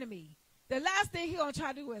of the enemy. The last thing he's going to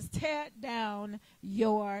try to do is tear down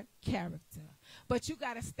your character. But you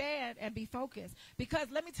got to stand and be focused, because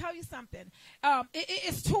let me tell you something.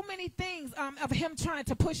 It's too many things of him trying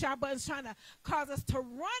to push our buttons, trying to cause us to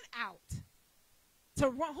run out,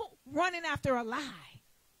 running after a lie.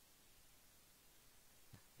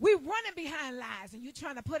 We're running behind lies, and you're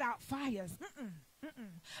trying to put out fires.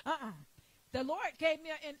 The Lord gave me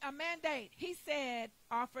a mandate. He said,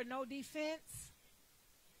 offer no defense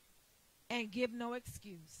and give no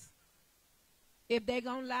excuse. If they're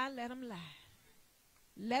going to lie, let them lie.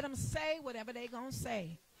 Let them say whatever they're going to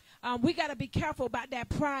say. We got to be careful about that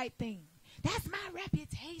pride thing. That's my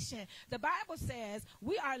reputation. The Bible says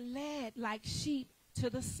we are led like sheep to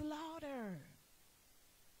the slaughter.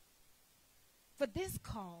 For this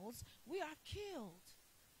cause, we are killed.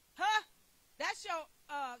 Huh? That's your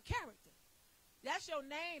character. That's your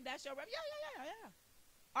name. That's your rep. Yeah.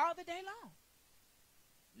 All the day long.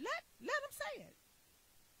 Let them say it.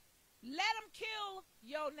 Let them kill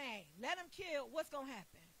your name. Let them kill. What's going to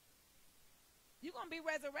happen? You're going to be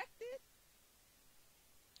resurrected.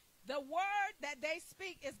 The word that they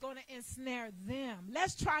speak is going to ensnare them.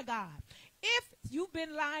 Let's try God. If you've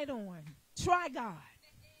been lied on, try God.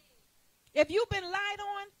 If you've been lied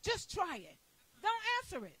on, just try it. Don't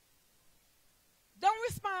answer it. Don't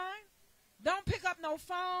respond. Don't pick up no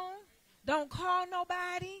phone. Don't call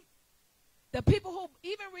nobody. The people who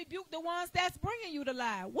even rebuke the ones that's bringing you the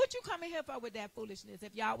lie. What you coming here for with that foolishness?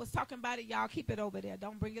 If y'all was talking about it, y'all keep it over there.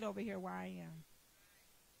 Don't bring it over here where I am.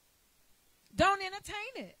 Don't entertain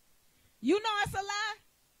it. You know it's a lie.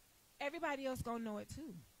 Everybody else gonna know it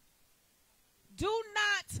too. Do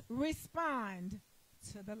not respond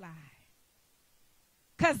to the lie.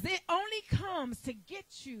 Because it only comes to get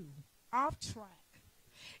you off track.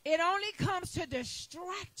 It only comes to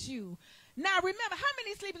distract you. Now, remember, how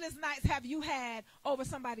many sleepless nights have you had over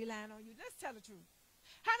somebody lying on you? Let's tell the truth.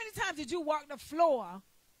 How many times did you walk the floor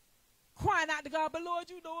crying out to God, but Lord,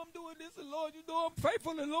 you know I'm doing this, and Lord, you know I'm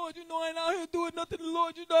faithful, and Lord, you know I ain't out here doing nothing, and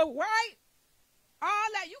Lord, you know, right? All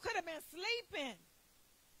that, you could have been sleeping.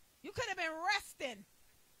 You could have been resting,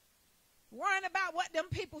 worrying about what them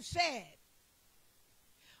people said.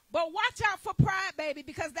 But watch out for pride, baby,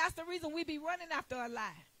 because that's the reason we be running after a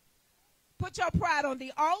lie. Put your pride on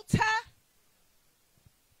the altar.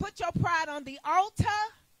 Put your pride on the altar.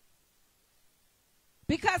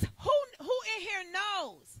 Because who in here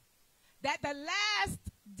knows that the last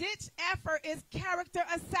ditch effort is character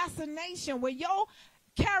assassination, where your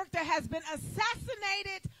character has been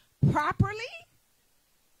assassinated properly?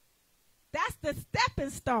 That's the stepping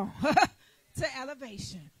stone to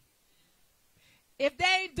elevation. If they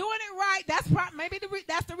ain't doing it right,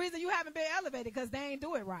 that's the reason you haven't been elevated, because they ain't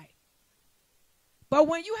do it right. But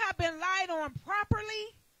when you have been lied on properly,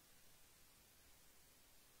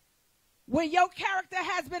 when your character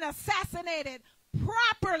has been assassinated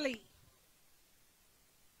properly,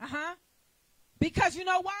 because you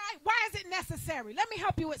know why? Why is it necessary? Let me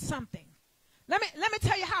help you with something. Let me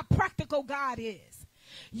tell you how practical God is.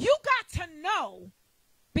 You got to know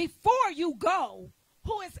before you go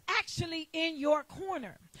who is actually in your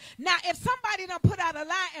corner. Now, if somebody done put out a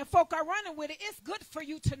lie and folk are running with it, it's good for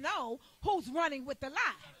you to know who's running with the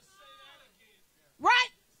lie. Right?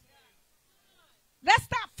 Let's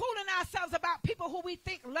stop fooling ourselves about people who we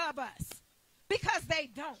think love us, because they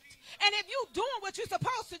don't. And if you doing what you're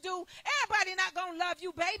supposed to do, everybody not going to love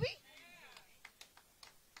you, baby.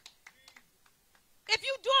 If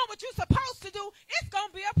you doing what you're supposed to do, it's going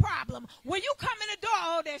to be a problem. When you come in the door,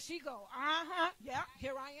 oh, there she go. Yeah,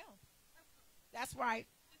 here I am. That's right.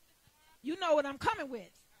 You know what I'm coming with.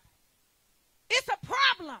 It's a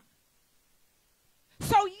problem.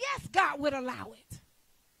 So, yes, God would allow it.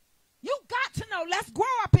 You got to know. Let's grow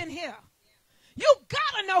up in here. You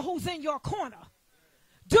got to know who's in your corner.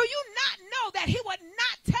 Do you not know that he would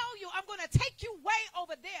not tell you, I'm going to take you way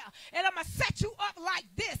over there and I'm going to set you up like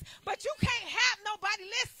this, but you can't have nobody,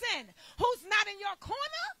 listen, who's not in your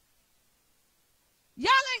corner?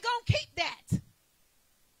 Y'all ain't going to keep that.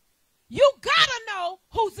 You got to know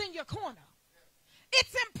who's in your corner.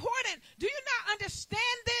 It's important. Do you not understand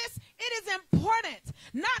this? It is important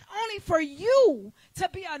not only for you to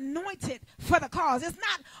be anointed for the cause. It's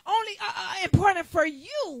not only important for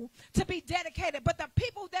you to be dedicated, but the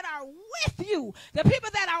people that are with you, the people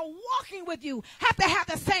that are walking with you, have to have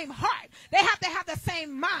the same heart. They have to have the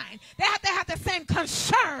same mind. They have to have the same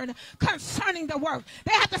concern concerning the work.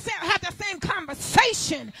 They have to have the same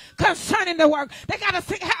conversation concerning the work. They got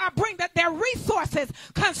to bring their resources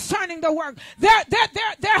concerning the work.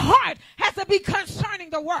 Their heart has to be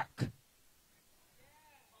concerning the work.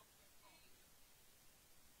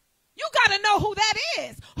 You got to know who that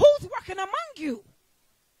is. Who's working among you?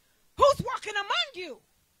 Who's working among you?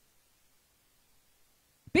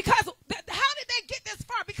 Because how did they get this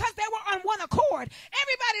far? Because they were on one accord.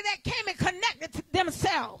 Everybody that came and connected to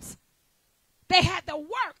themselves, they had the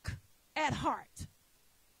work at heart.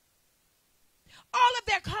 All of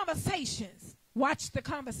their conversations, watch the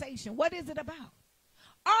conversation. What is it about?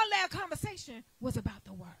 All their conversation was about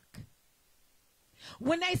the work.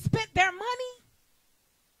 When they spent their money,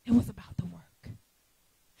 it was about the work.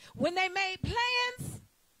 When they made plans,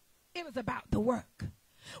 it was about the work.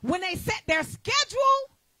 When they set their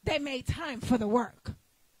schedule, they made time for the work.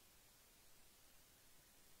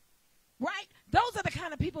 Right? Those are the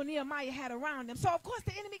kind of people Nehemiah had around him. So, of course,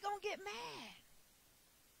 the enemy going to get mad.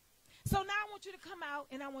 So now I want you to come out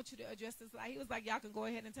and I want you to address this lie. He was like, y'all can go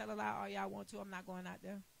ahead and tell a lie all y'all want to. I'm not going out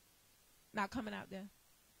there. Not coming out there.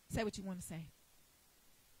 Say what you want to say.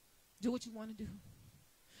 Do what you want to do.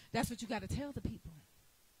 That's what you got to tell the people.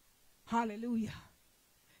 Hallelujah.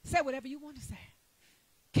 Say whatever you want to say.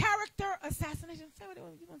 Character assassination. Say whatever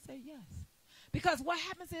you want to say. Yes. Because what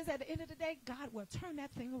happens is at the end of the day, God will turn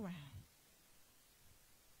that thing around.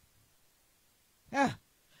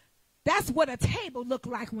 That's what a table look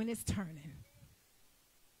like when it's turning.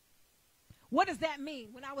 What does that mean?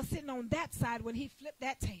 When I was sitting on that side, when he flipped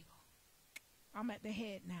that table, I'm at the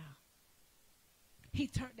head now. He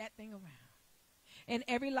turned that thing around. And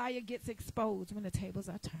every liar gets exposed when the tables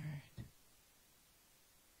are turned.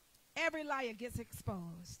 Every liar gets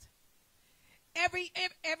exposed. Every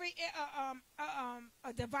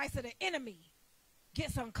device of the enemy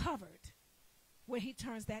gets uncovered when he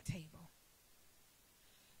turns that table.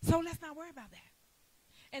 So let's not worry about that.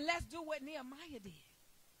 And let's do what Nehemiah did.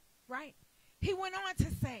 Right? He went on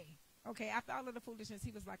to say, okay, after all of the foolishness,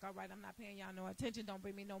 he was like, all right, I'm not paying y'all no attention. Don't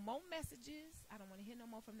bring me no more messages. I don't want to hear no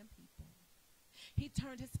more from them people. He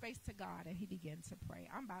turned his face to God and he began to pray.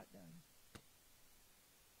 I'm about done.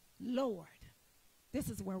 Lord, this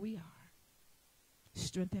is where we are.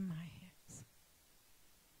 Strengthen my hands.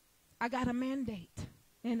 I got a mandate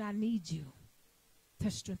and I need you to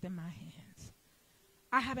strengthen my hands.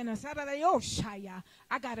 I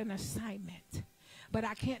got an assignment, but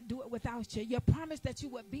I can't do it without you. You promised that you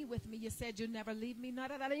would be with me. You said you'll never leave me,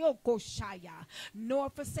 nor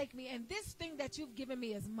forsake me. And this thing that you've given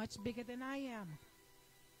me is much bigger than I am.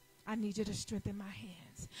 I need you to strengthen my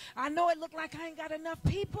hands. I know it looked like I ain't got enough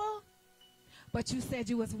people, but you said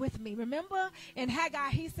you was with me. Remember in Haggai,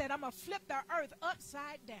 he said, I'm going to flip the earth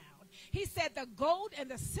upside down. He said the gold and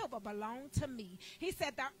the silver belong to me. He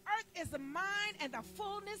said the earth is mine and the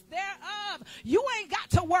fullness thereof. You ain't got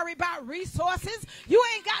to worry about resources. You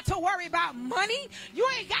ain't got to worry about money. You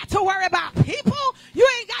ain't got to worry about people. You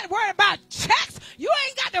ain't got to worry about checks. You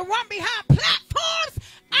ain't got to run behind platforms.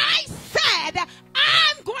 I said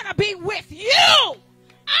I'm going to be with you.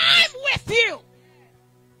 I'm with you.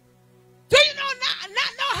 Do you not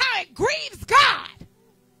know how it grieves God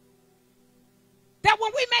that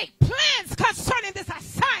when we make plans concerning this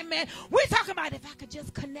assignment, we're talking about if I could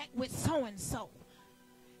just connect with so-and-so.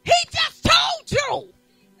 He just told you,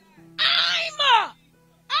 I'm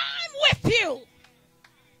with you.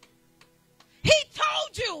 He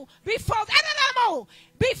told you before they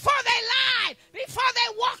lied, before they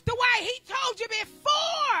walked away. He told you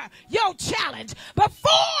before your challenge,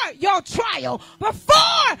 before your trial,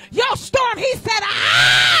 before your storm. He said,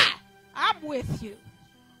 I'm with you.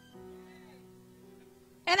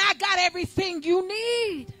 And I got everything you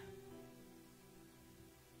need.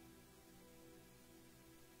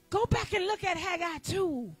 Go back and look at Haggai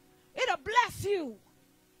 2. It'll bless you.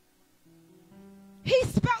 He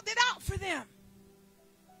spelled it out for them.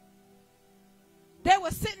 They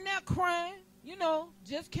were sitting there crying,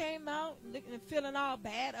 just came out looking and feeling all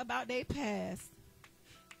bad about their past.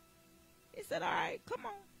 He said, all right, come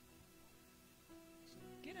on.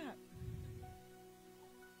 Get up.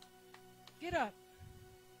 Get up.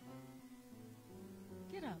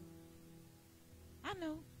 Get up. I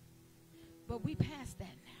know. But we passed that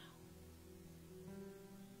now.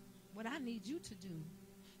 What I need you to do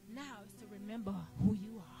now is to remember who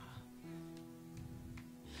you are.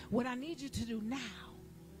 What I need you to do now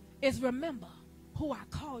is remember who I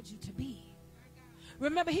called you to be.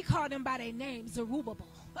 Remember, he called them by their name, Zerubbabel.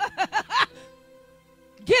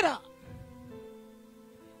 Get up.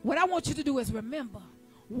 What I want you to do is remember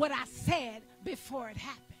what I said before it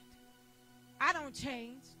happened. I don't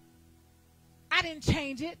change. I didn't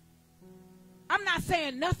change it. I'm not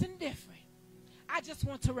saying nothing different. I just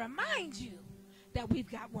want to remind you that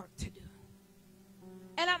we've got work to do.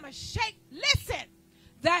 And I'm going to shake. Listen,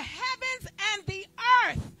 the heavens and the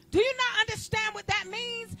earth. Do you not understand what that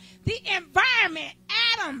means? The environment,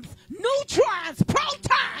 atoms, neutrons,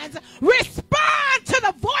 protons respond to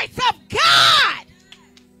the voice of God.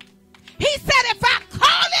 He said, if I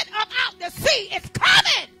call it up out the sea, it's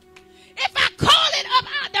coming. If I call it up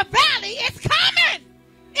out the valley, it's coming.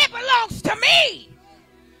 It belongs to me.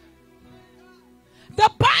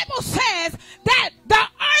 The Bible says that the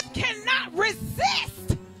earth cannot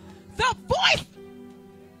resist the voice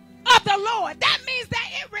of the Lord. That means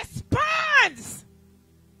that it responds.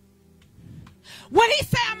 When he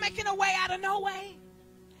said, I'm making a way out of no way,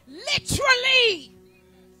 literally,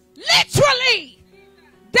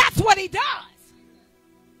 that's what he does.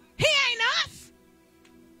 He ain't us.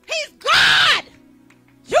 He's God.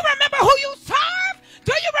 You remember who you serve?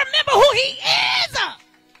 Do you remember who he is?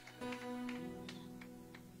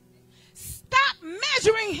 Stop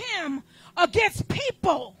measuring him against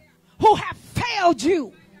people who have failed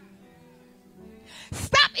you.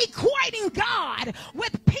 Stop equating God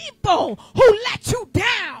with people people who let you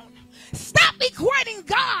down. Stop equating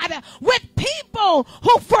God with people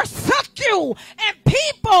who forsook you and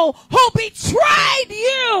people who betrayed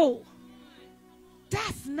you.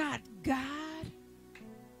 That's not God.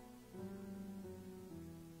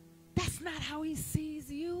 That's not how he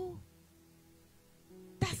sees you.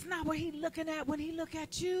 That's not what he's looking at when he look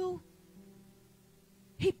at you.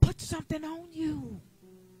 He put something on you.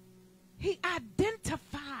 He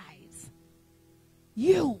identifies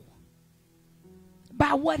you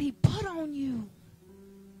by what he put on you.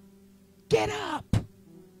 Get up.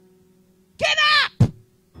 Get up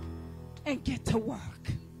and get to work.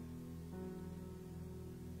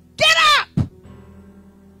 Get up.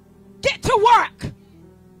 Get to work.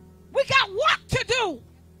 We got work to do.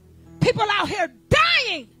 People out here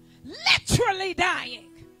dying, literally dying.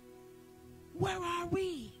 Where are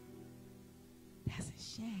we? That's a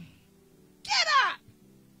shame. Get up.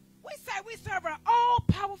 We say we serve an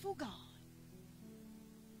all-powerful God.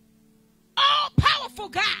 All-powerful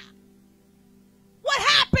God. What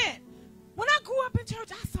happened? When I grew up in church,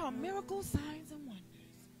 I saw miracles, signs, and wonders.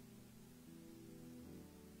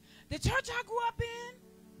 The church I grew up in,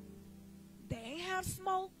 they ain't have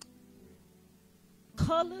smoke,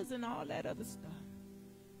 colors, and all that other stuff.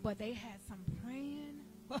 But they had some praying.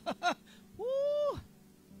 Woo!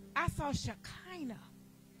 I saw Shekinah,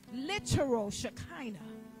 literal Shekinah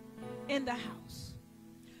in the house.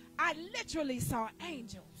 I literally saw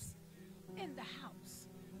angels in the house.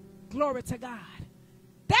 Glory to God.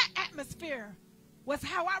 That atmosphere was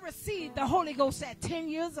how I received the Holy Ghost at 10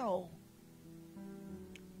 years old.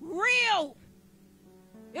 Real.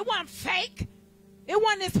 It wasn't fake. It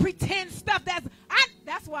wasn't this pretend stuff.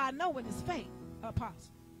 That's why I know when it's fake,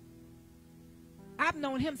 Apostle. I've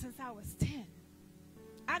known him since I was 10.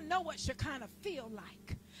 I know what Shekinah feel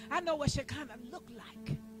like. I know what Shekinah look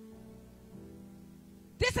like.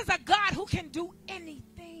 This is a God who can do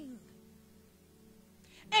anything.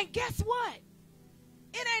 And guess what?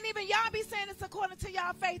 It ain't even y'all be saying it's according to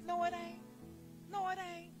y'all faith. No, it ain't. No, it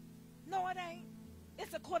ain't. No, it ain't.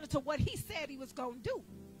 It's according to what he said he was going to do.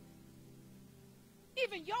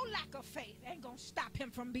 Even your lack of faith ain't going to stop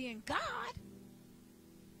him from being God.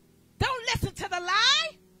 Don't listen to the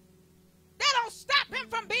lie. That don't stop him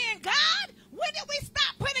from being God. When did we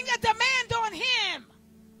stop putting a demand on him?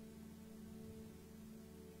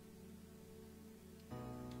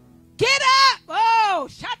 Get up. Oh,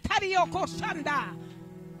 Shatarioko Shanda.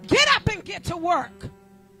 Get up and get to work.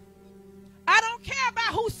 I don't care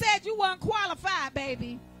about who said you weren't qualified,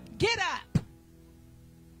 baby. Get up.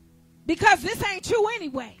 Because this ain't you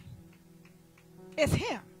anyway. It's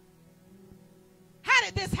him. How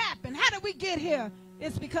did this happen? How did we get here?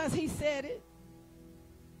 It's because he said it.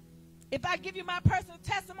 If I give you my personal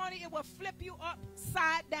testimony, it will flip you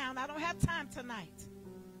upside down. I don't have time tonight.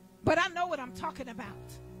 But I know what I'm talking about.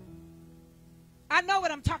 I know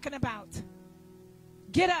what I'm talking about.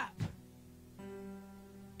 Get up.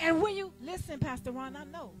 And when you, listen, Pastor Ron, I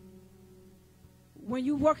know. When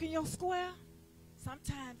you work in your square,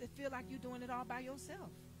 sometimes it feels like you're doing it all by yourself.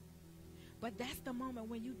 But that's the moment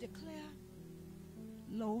when you declare,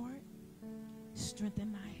 Lord,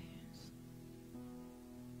 strengthen my hands.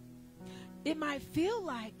 It might feel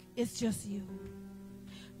like it's just you.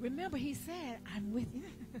 Remember, he said, I'm with you.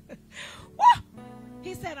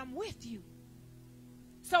 He said, I'm with you.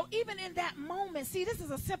 So even in that moment, see, this is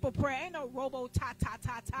a simple prayer. Ain't no robo ta ta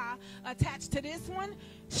ta ta attached to this one.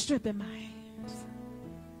 Strengthen my hands.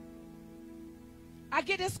 I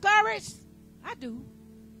get discouraged. I do.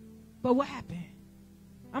 But what happened?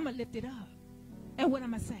 I'm going to lift it up. And what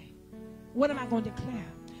am I saying? What am I going to declare?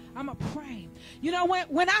 I'm going to pray. You know,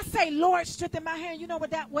 when I say, Lord, strengthen my hand, you know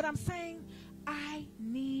what I'm saying? I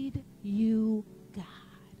need you, God.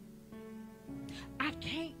 I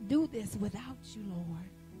can't do this without you, Lord.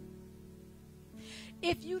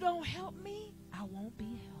 If you don't help me, I won't be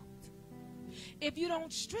helped. If you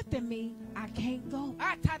don't strengthen me, I can't go.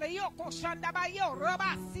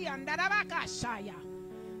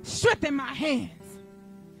 Strengthen my hands.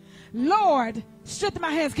 Lord, strengthen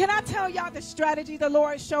my hands. Can I tell y'all the strategy the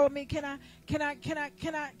Lord showed me? Can I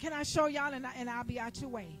show y'all and I'll be out your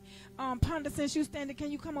way? Ponder, since you standing, can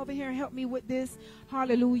you come over here and help me with this?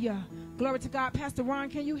 Hallelujah. Glory to God. Pastor Ron,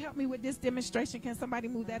 can you help me with this demonstration? Can somebody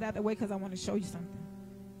move that out of the way? Because I want to show you something.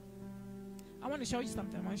 I want to show you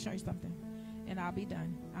something. And I'll be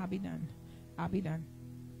done. I'll be done.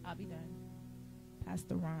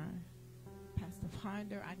 Pastor Ron. Pastor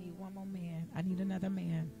Ponder, I need one more man. I need another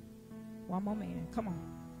man. One more man. Come on.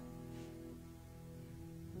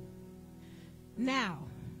 Now,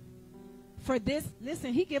 for this,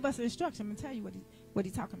 listen, he gave us instruction. I'm going to tell you what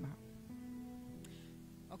he's talking about.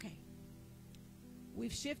 Okay.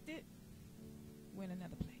 We've shifted. We're in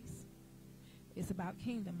another place. It's about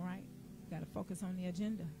kingdom, right? Got to focus on the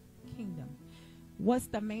agenda. Kingdom. What's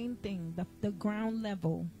the main thing, the ground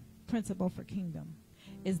level principle for kingdom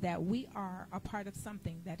is that we are a part of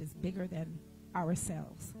something that is bigger than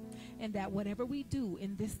ourselves. And that whatever we do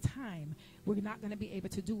in this time, we're not going to be able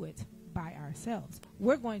to do it by ourselves.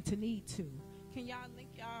 We're going to need to. Can y'all link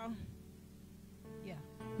y'all? Yeah.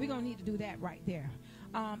 We're going to need to do that right there.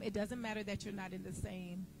 It doesn't matter that you're not in the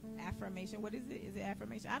same affirmation. What is it? Is it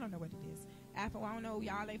affirmation? I don't know what it is. I don't know.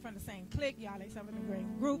 Y'all ain't from the same clique. Y'all ain't from the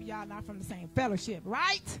same group. Y'all not from the same fellowship,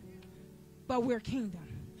 right? But we're kingdom.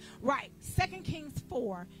 Right. 2 Kings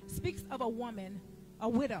 4 speaks of a woman, a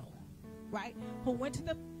widow, right, who went to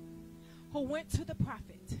the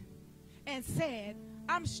prophet and said,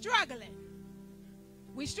 I'm struggling.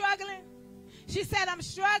 We struggling? She said, I'm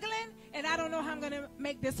struggling, and I don't know how I'm going to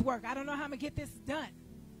make this work. I don't know how I'm going to get this done.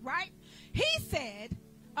 Right? He said,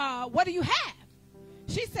 what do you have?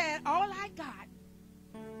 She said, all I got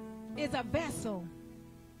is a vessel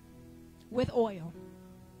with oil.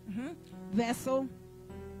 Vessel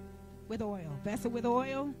with oil. Vessel with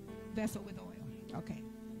oil. Vessel with oil. Okay.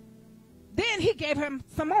 Then he gave her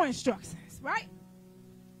some more instructions, right?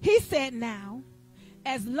 He said, now,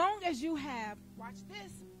 as long as you have, watch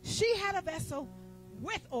this, she had a vessel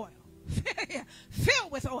with oil,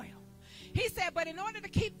 filled with oil. He said, but in order to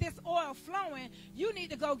keep this oil flowing, you need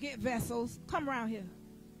to go get vessels. Come around here.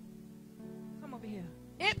 Come over here.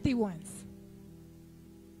 Empty ones.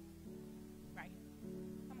 Right.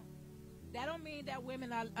 Come on. That don't mean that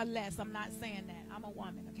women are less. I'm not saying that. I'm a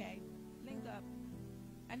woman, okay? Link up.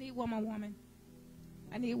 I need one more woman.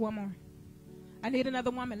 I need one more. I need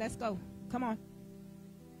another woman. Let's go. Come on.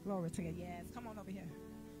 Glory to God. Yes. Come on over here.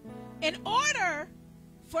 In order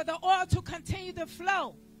for the oil to continue to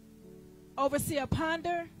flow, Overseer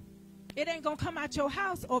Ponder, it ain't going to come out your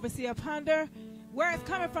house, Overseer Ponder. Where it's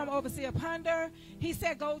coming from, Overseer Ponder? He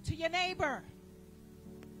said, go to your neighbor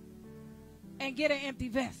and get an empty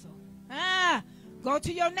vessel. Go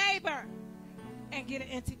to your neighbor and get an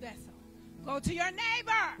empty vessel. Go to your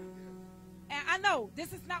neighbor. And I know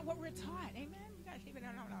this is not what we're taught. Amen? You got to keep it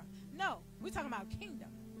on. No, we're talking about kingdom.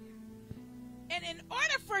 And in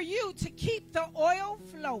order for you to keep the oil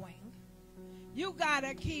flowing, you got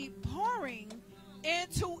to keep pouring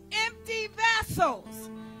into empty vessels.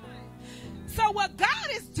 So what God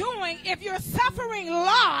is doing, if you're suffering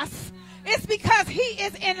loss, it's because he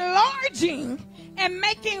is enlarging and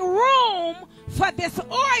making room for this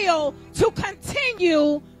oil to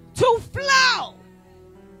continue to flow.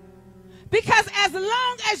 Because as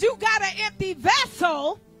long as you got an empty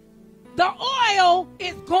vessel, the oil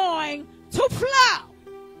is going to flow.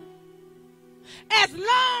 As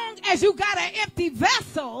long as you got an empty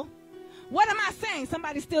vessel, what am I saying?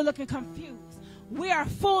 Somebody's still looking confused. We are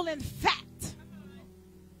full and fat.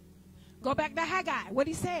 Go back to Haggai. What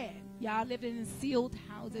he said. Y'all living in sealed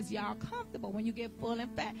houses. Y'all comfortable. When you get full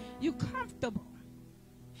and fat, you comfortable.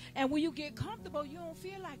 And when you get comfortable, you don't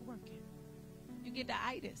feel like working. You get the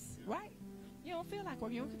itis, right? You don't feel like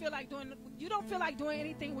working. You don't feel like doing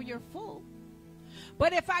anything when you're full.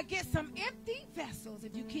 But if I get some empty vessels,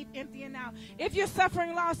 if you keep emptying out, if you're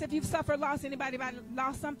suffering loss, if you've suffered loss, anybody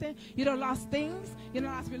lost something, you don't lost things, you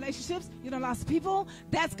don't lost relationships, you don't lost people,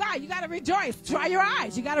 that's God. You got to rejoice. Dry your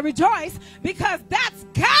eyes. You got to rejoice because that's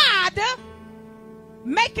God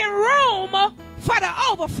making room for the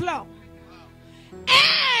overflow.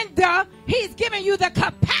 And he's giving you the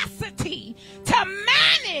capacity to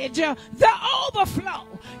manage the overflow.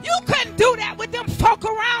 You couldn't do that with them folk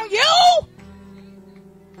around you.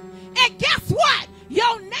 And guess what?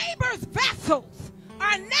 Your neighbor's vessels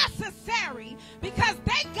are necessary because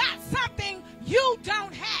they got something you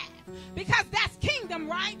don't have. Because that's kingdom,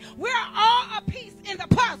 right? We're all a piece in the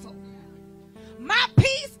puzzle. My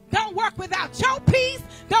piece don't work without your piece.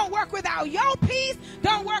 Don't work without your piece.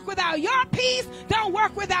 Don't work without your piece. Don't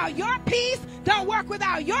work without your piece. Don't work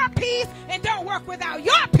without your piece. And don't work without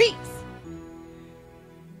your piece.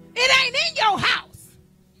 It ain't in your house.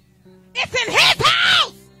 It's in his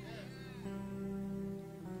house.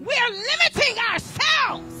 We're limiting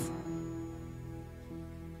ourselves.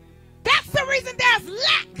 That's the reason there's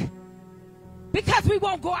lack. Because we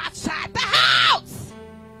won't go outside the house.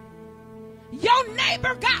 Your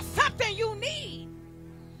neighbor got something you need.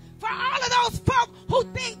 For all of those folk who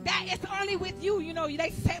think that it's only with you, you know, they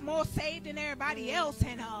say more saved than everybody else,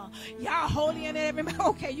 and y'all holier than everybody.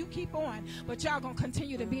 Okay, you keep on, but y'all gonna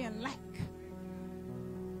continue to be in lack.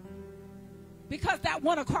 Because that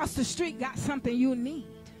one across the street got something you need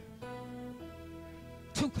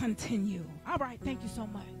to continue. All right, thank you so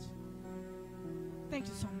much. Thank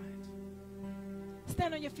you so much.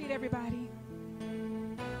 Stand on your feet, everybody.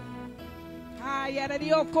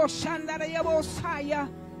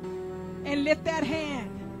 And lift that hand.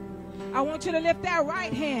 I want you to lift that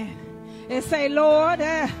right hand and say, Lord,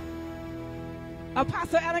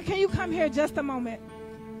 Apostle Ellen, can you come here just a moment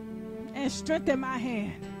and strengthen my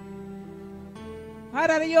hand?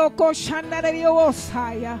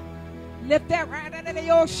 Lift that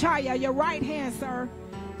right, your right hand, sir.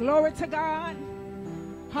 Glory to God.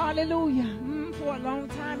 Hallelujah. For a long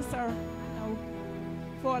time, sir. I know.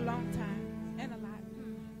 For a long time. And a lot.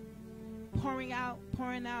 Pouring out,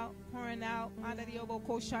 pouring out, pouring out.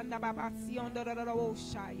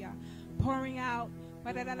 Pouring out.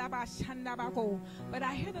 But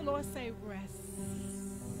I hear the Lord say, rest.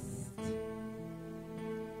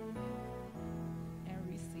 And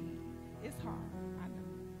receive. It's hard, I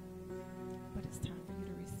know. But it's time for you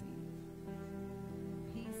to receive.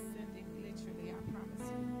 He's sending literally, I promise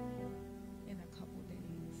you, in a couple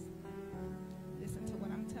days. Listen to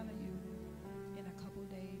what I'm telling you. In a couple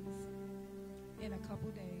days. In a couple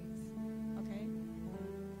days. Okay?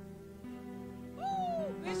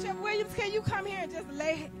 Woo! Bishop Williams, can you come here and just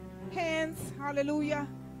lay hands, hallelujah,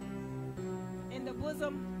 in the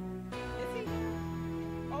bosom? Is he?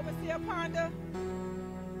 Overseer Ponder?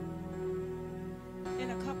 In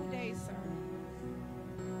a couple days, sir.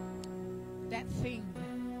 That thing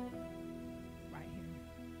right here.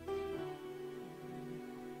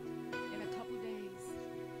 In a couple days.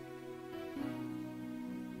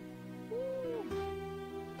 Woo.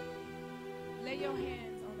 Lay your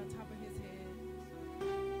hands on the top of his head.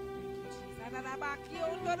 Thank you, Jesus.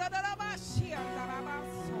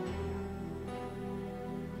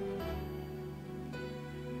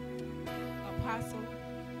 Apostle.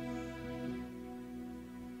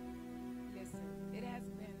 Listen, it has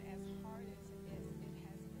been as hard as it has been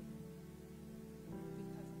because of what God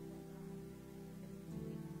is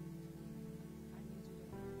doing. I need you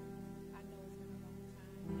to, I know it's been a long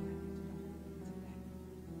time, and I need you to hold on to that.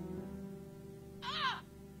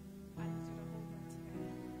 I need you to hold on to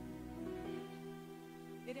that.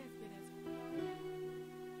 It has been as hard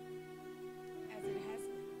as it has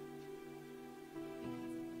been because of what God is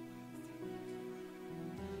doing.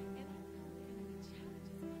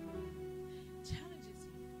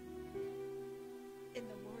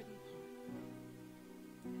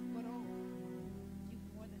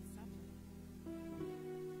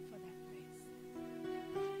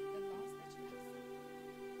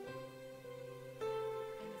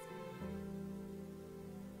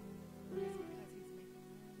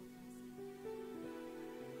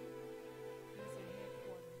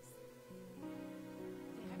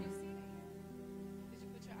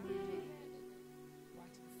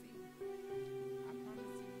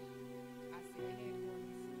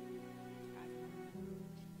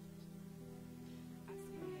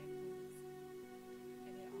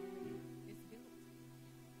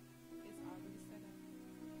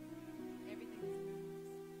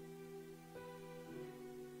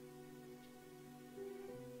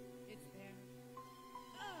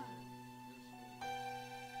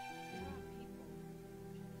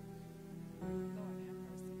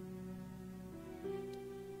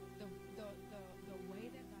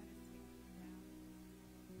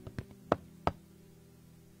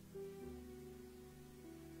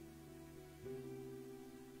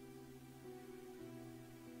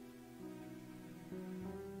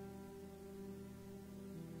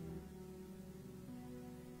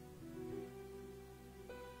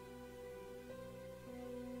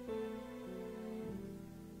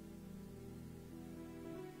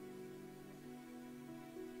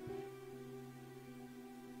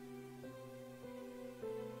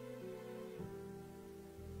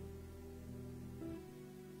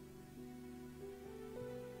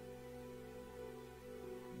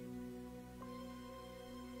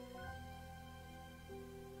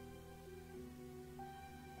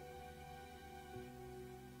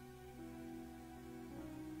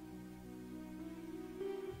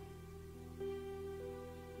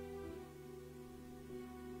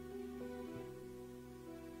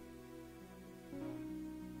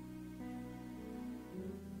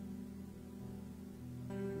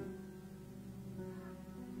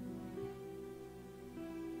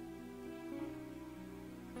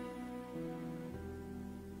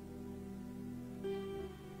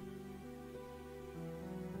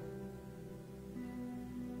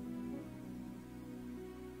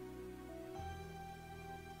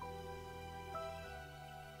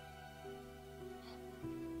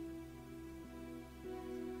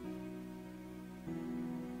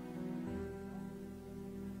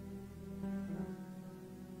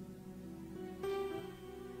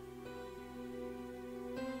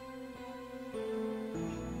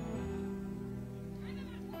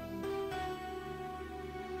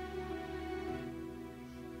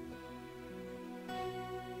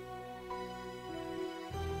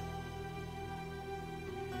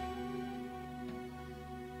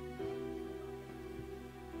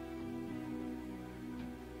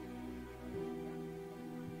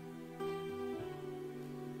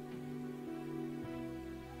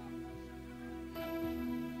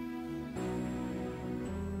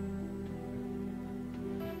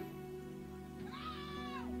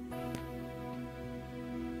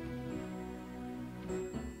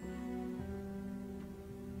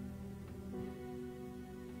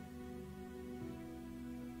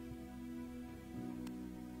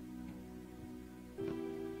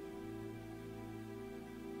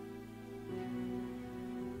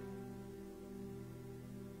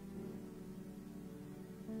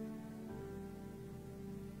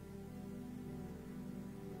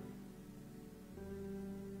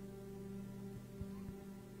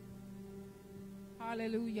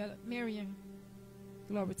 Hallelujah. Miriam,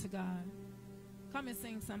 glory to God. Come and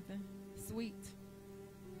sing something sweet.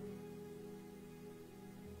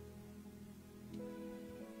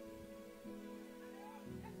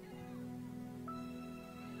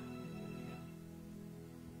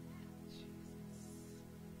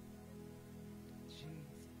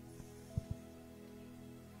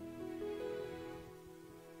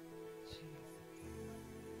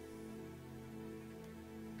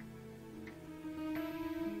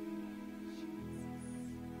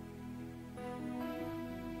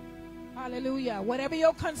 Hallelujah. Whatever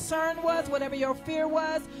your concern was, whatever your fear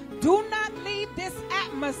was, do not leave this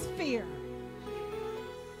atmosphere,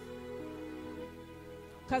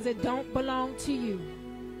 because it don't belong to you.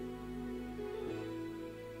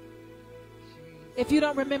 If you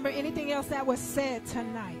don't remember anything else that was said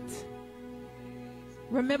tonight,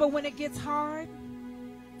 remember when it gets hard,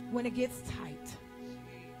 when it gets tight,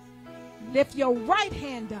 lift your right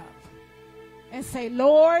hand up and say,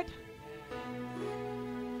 Lord,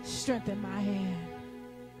 strengthen my hand.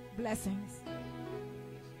 Blessings.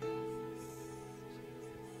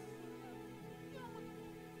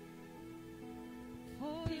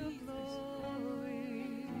 For your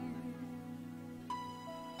glory,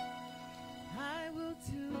 I will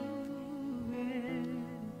do anything.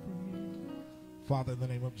 Father, in the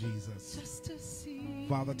name of Jesus, Just to see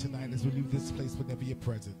Father, tonight as we leave this place, but never your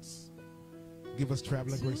presence, give us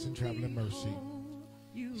traveling grace and traveling mercy.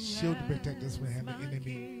 you Shield and protect us as from the hand of the my enemy.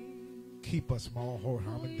 King. Keep us from all hurt,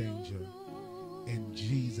 harm, and danger. In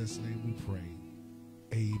Jesus' name we pray.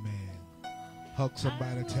 Amen. Hug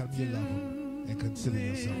somebody, tell them you love them, and consider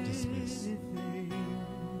yourself dismissed.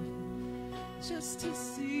 Just to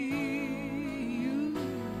see you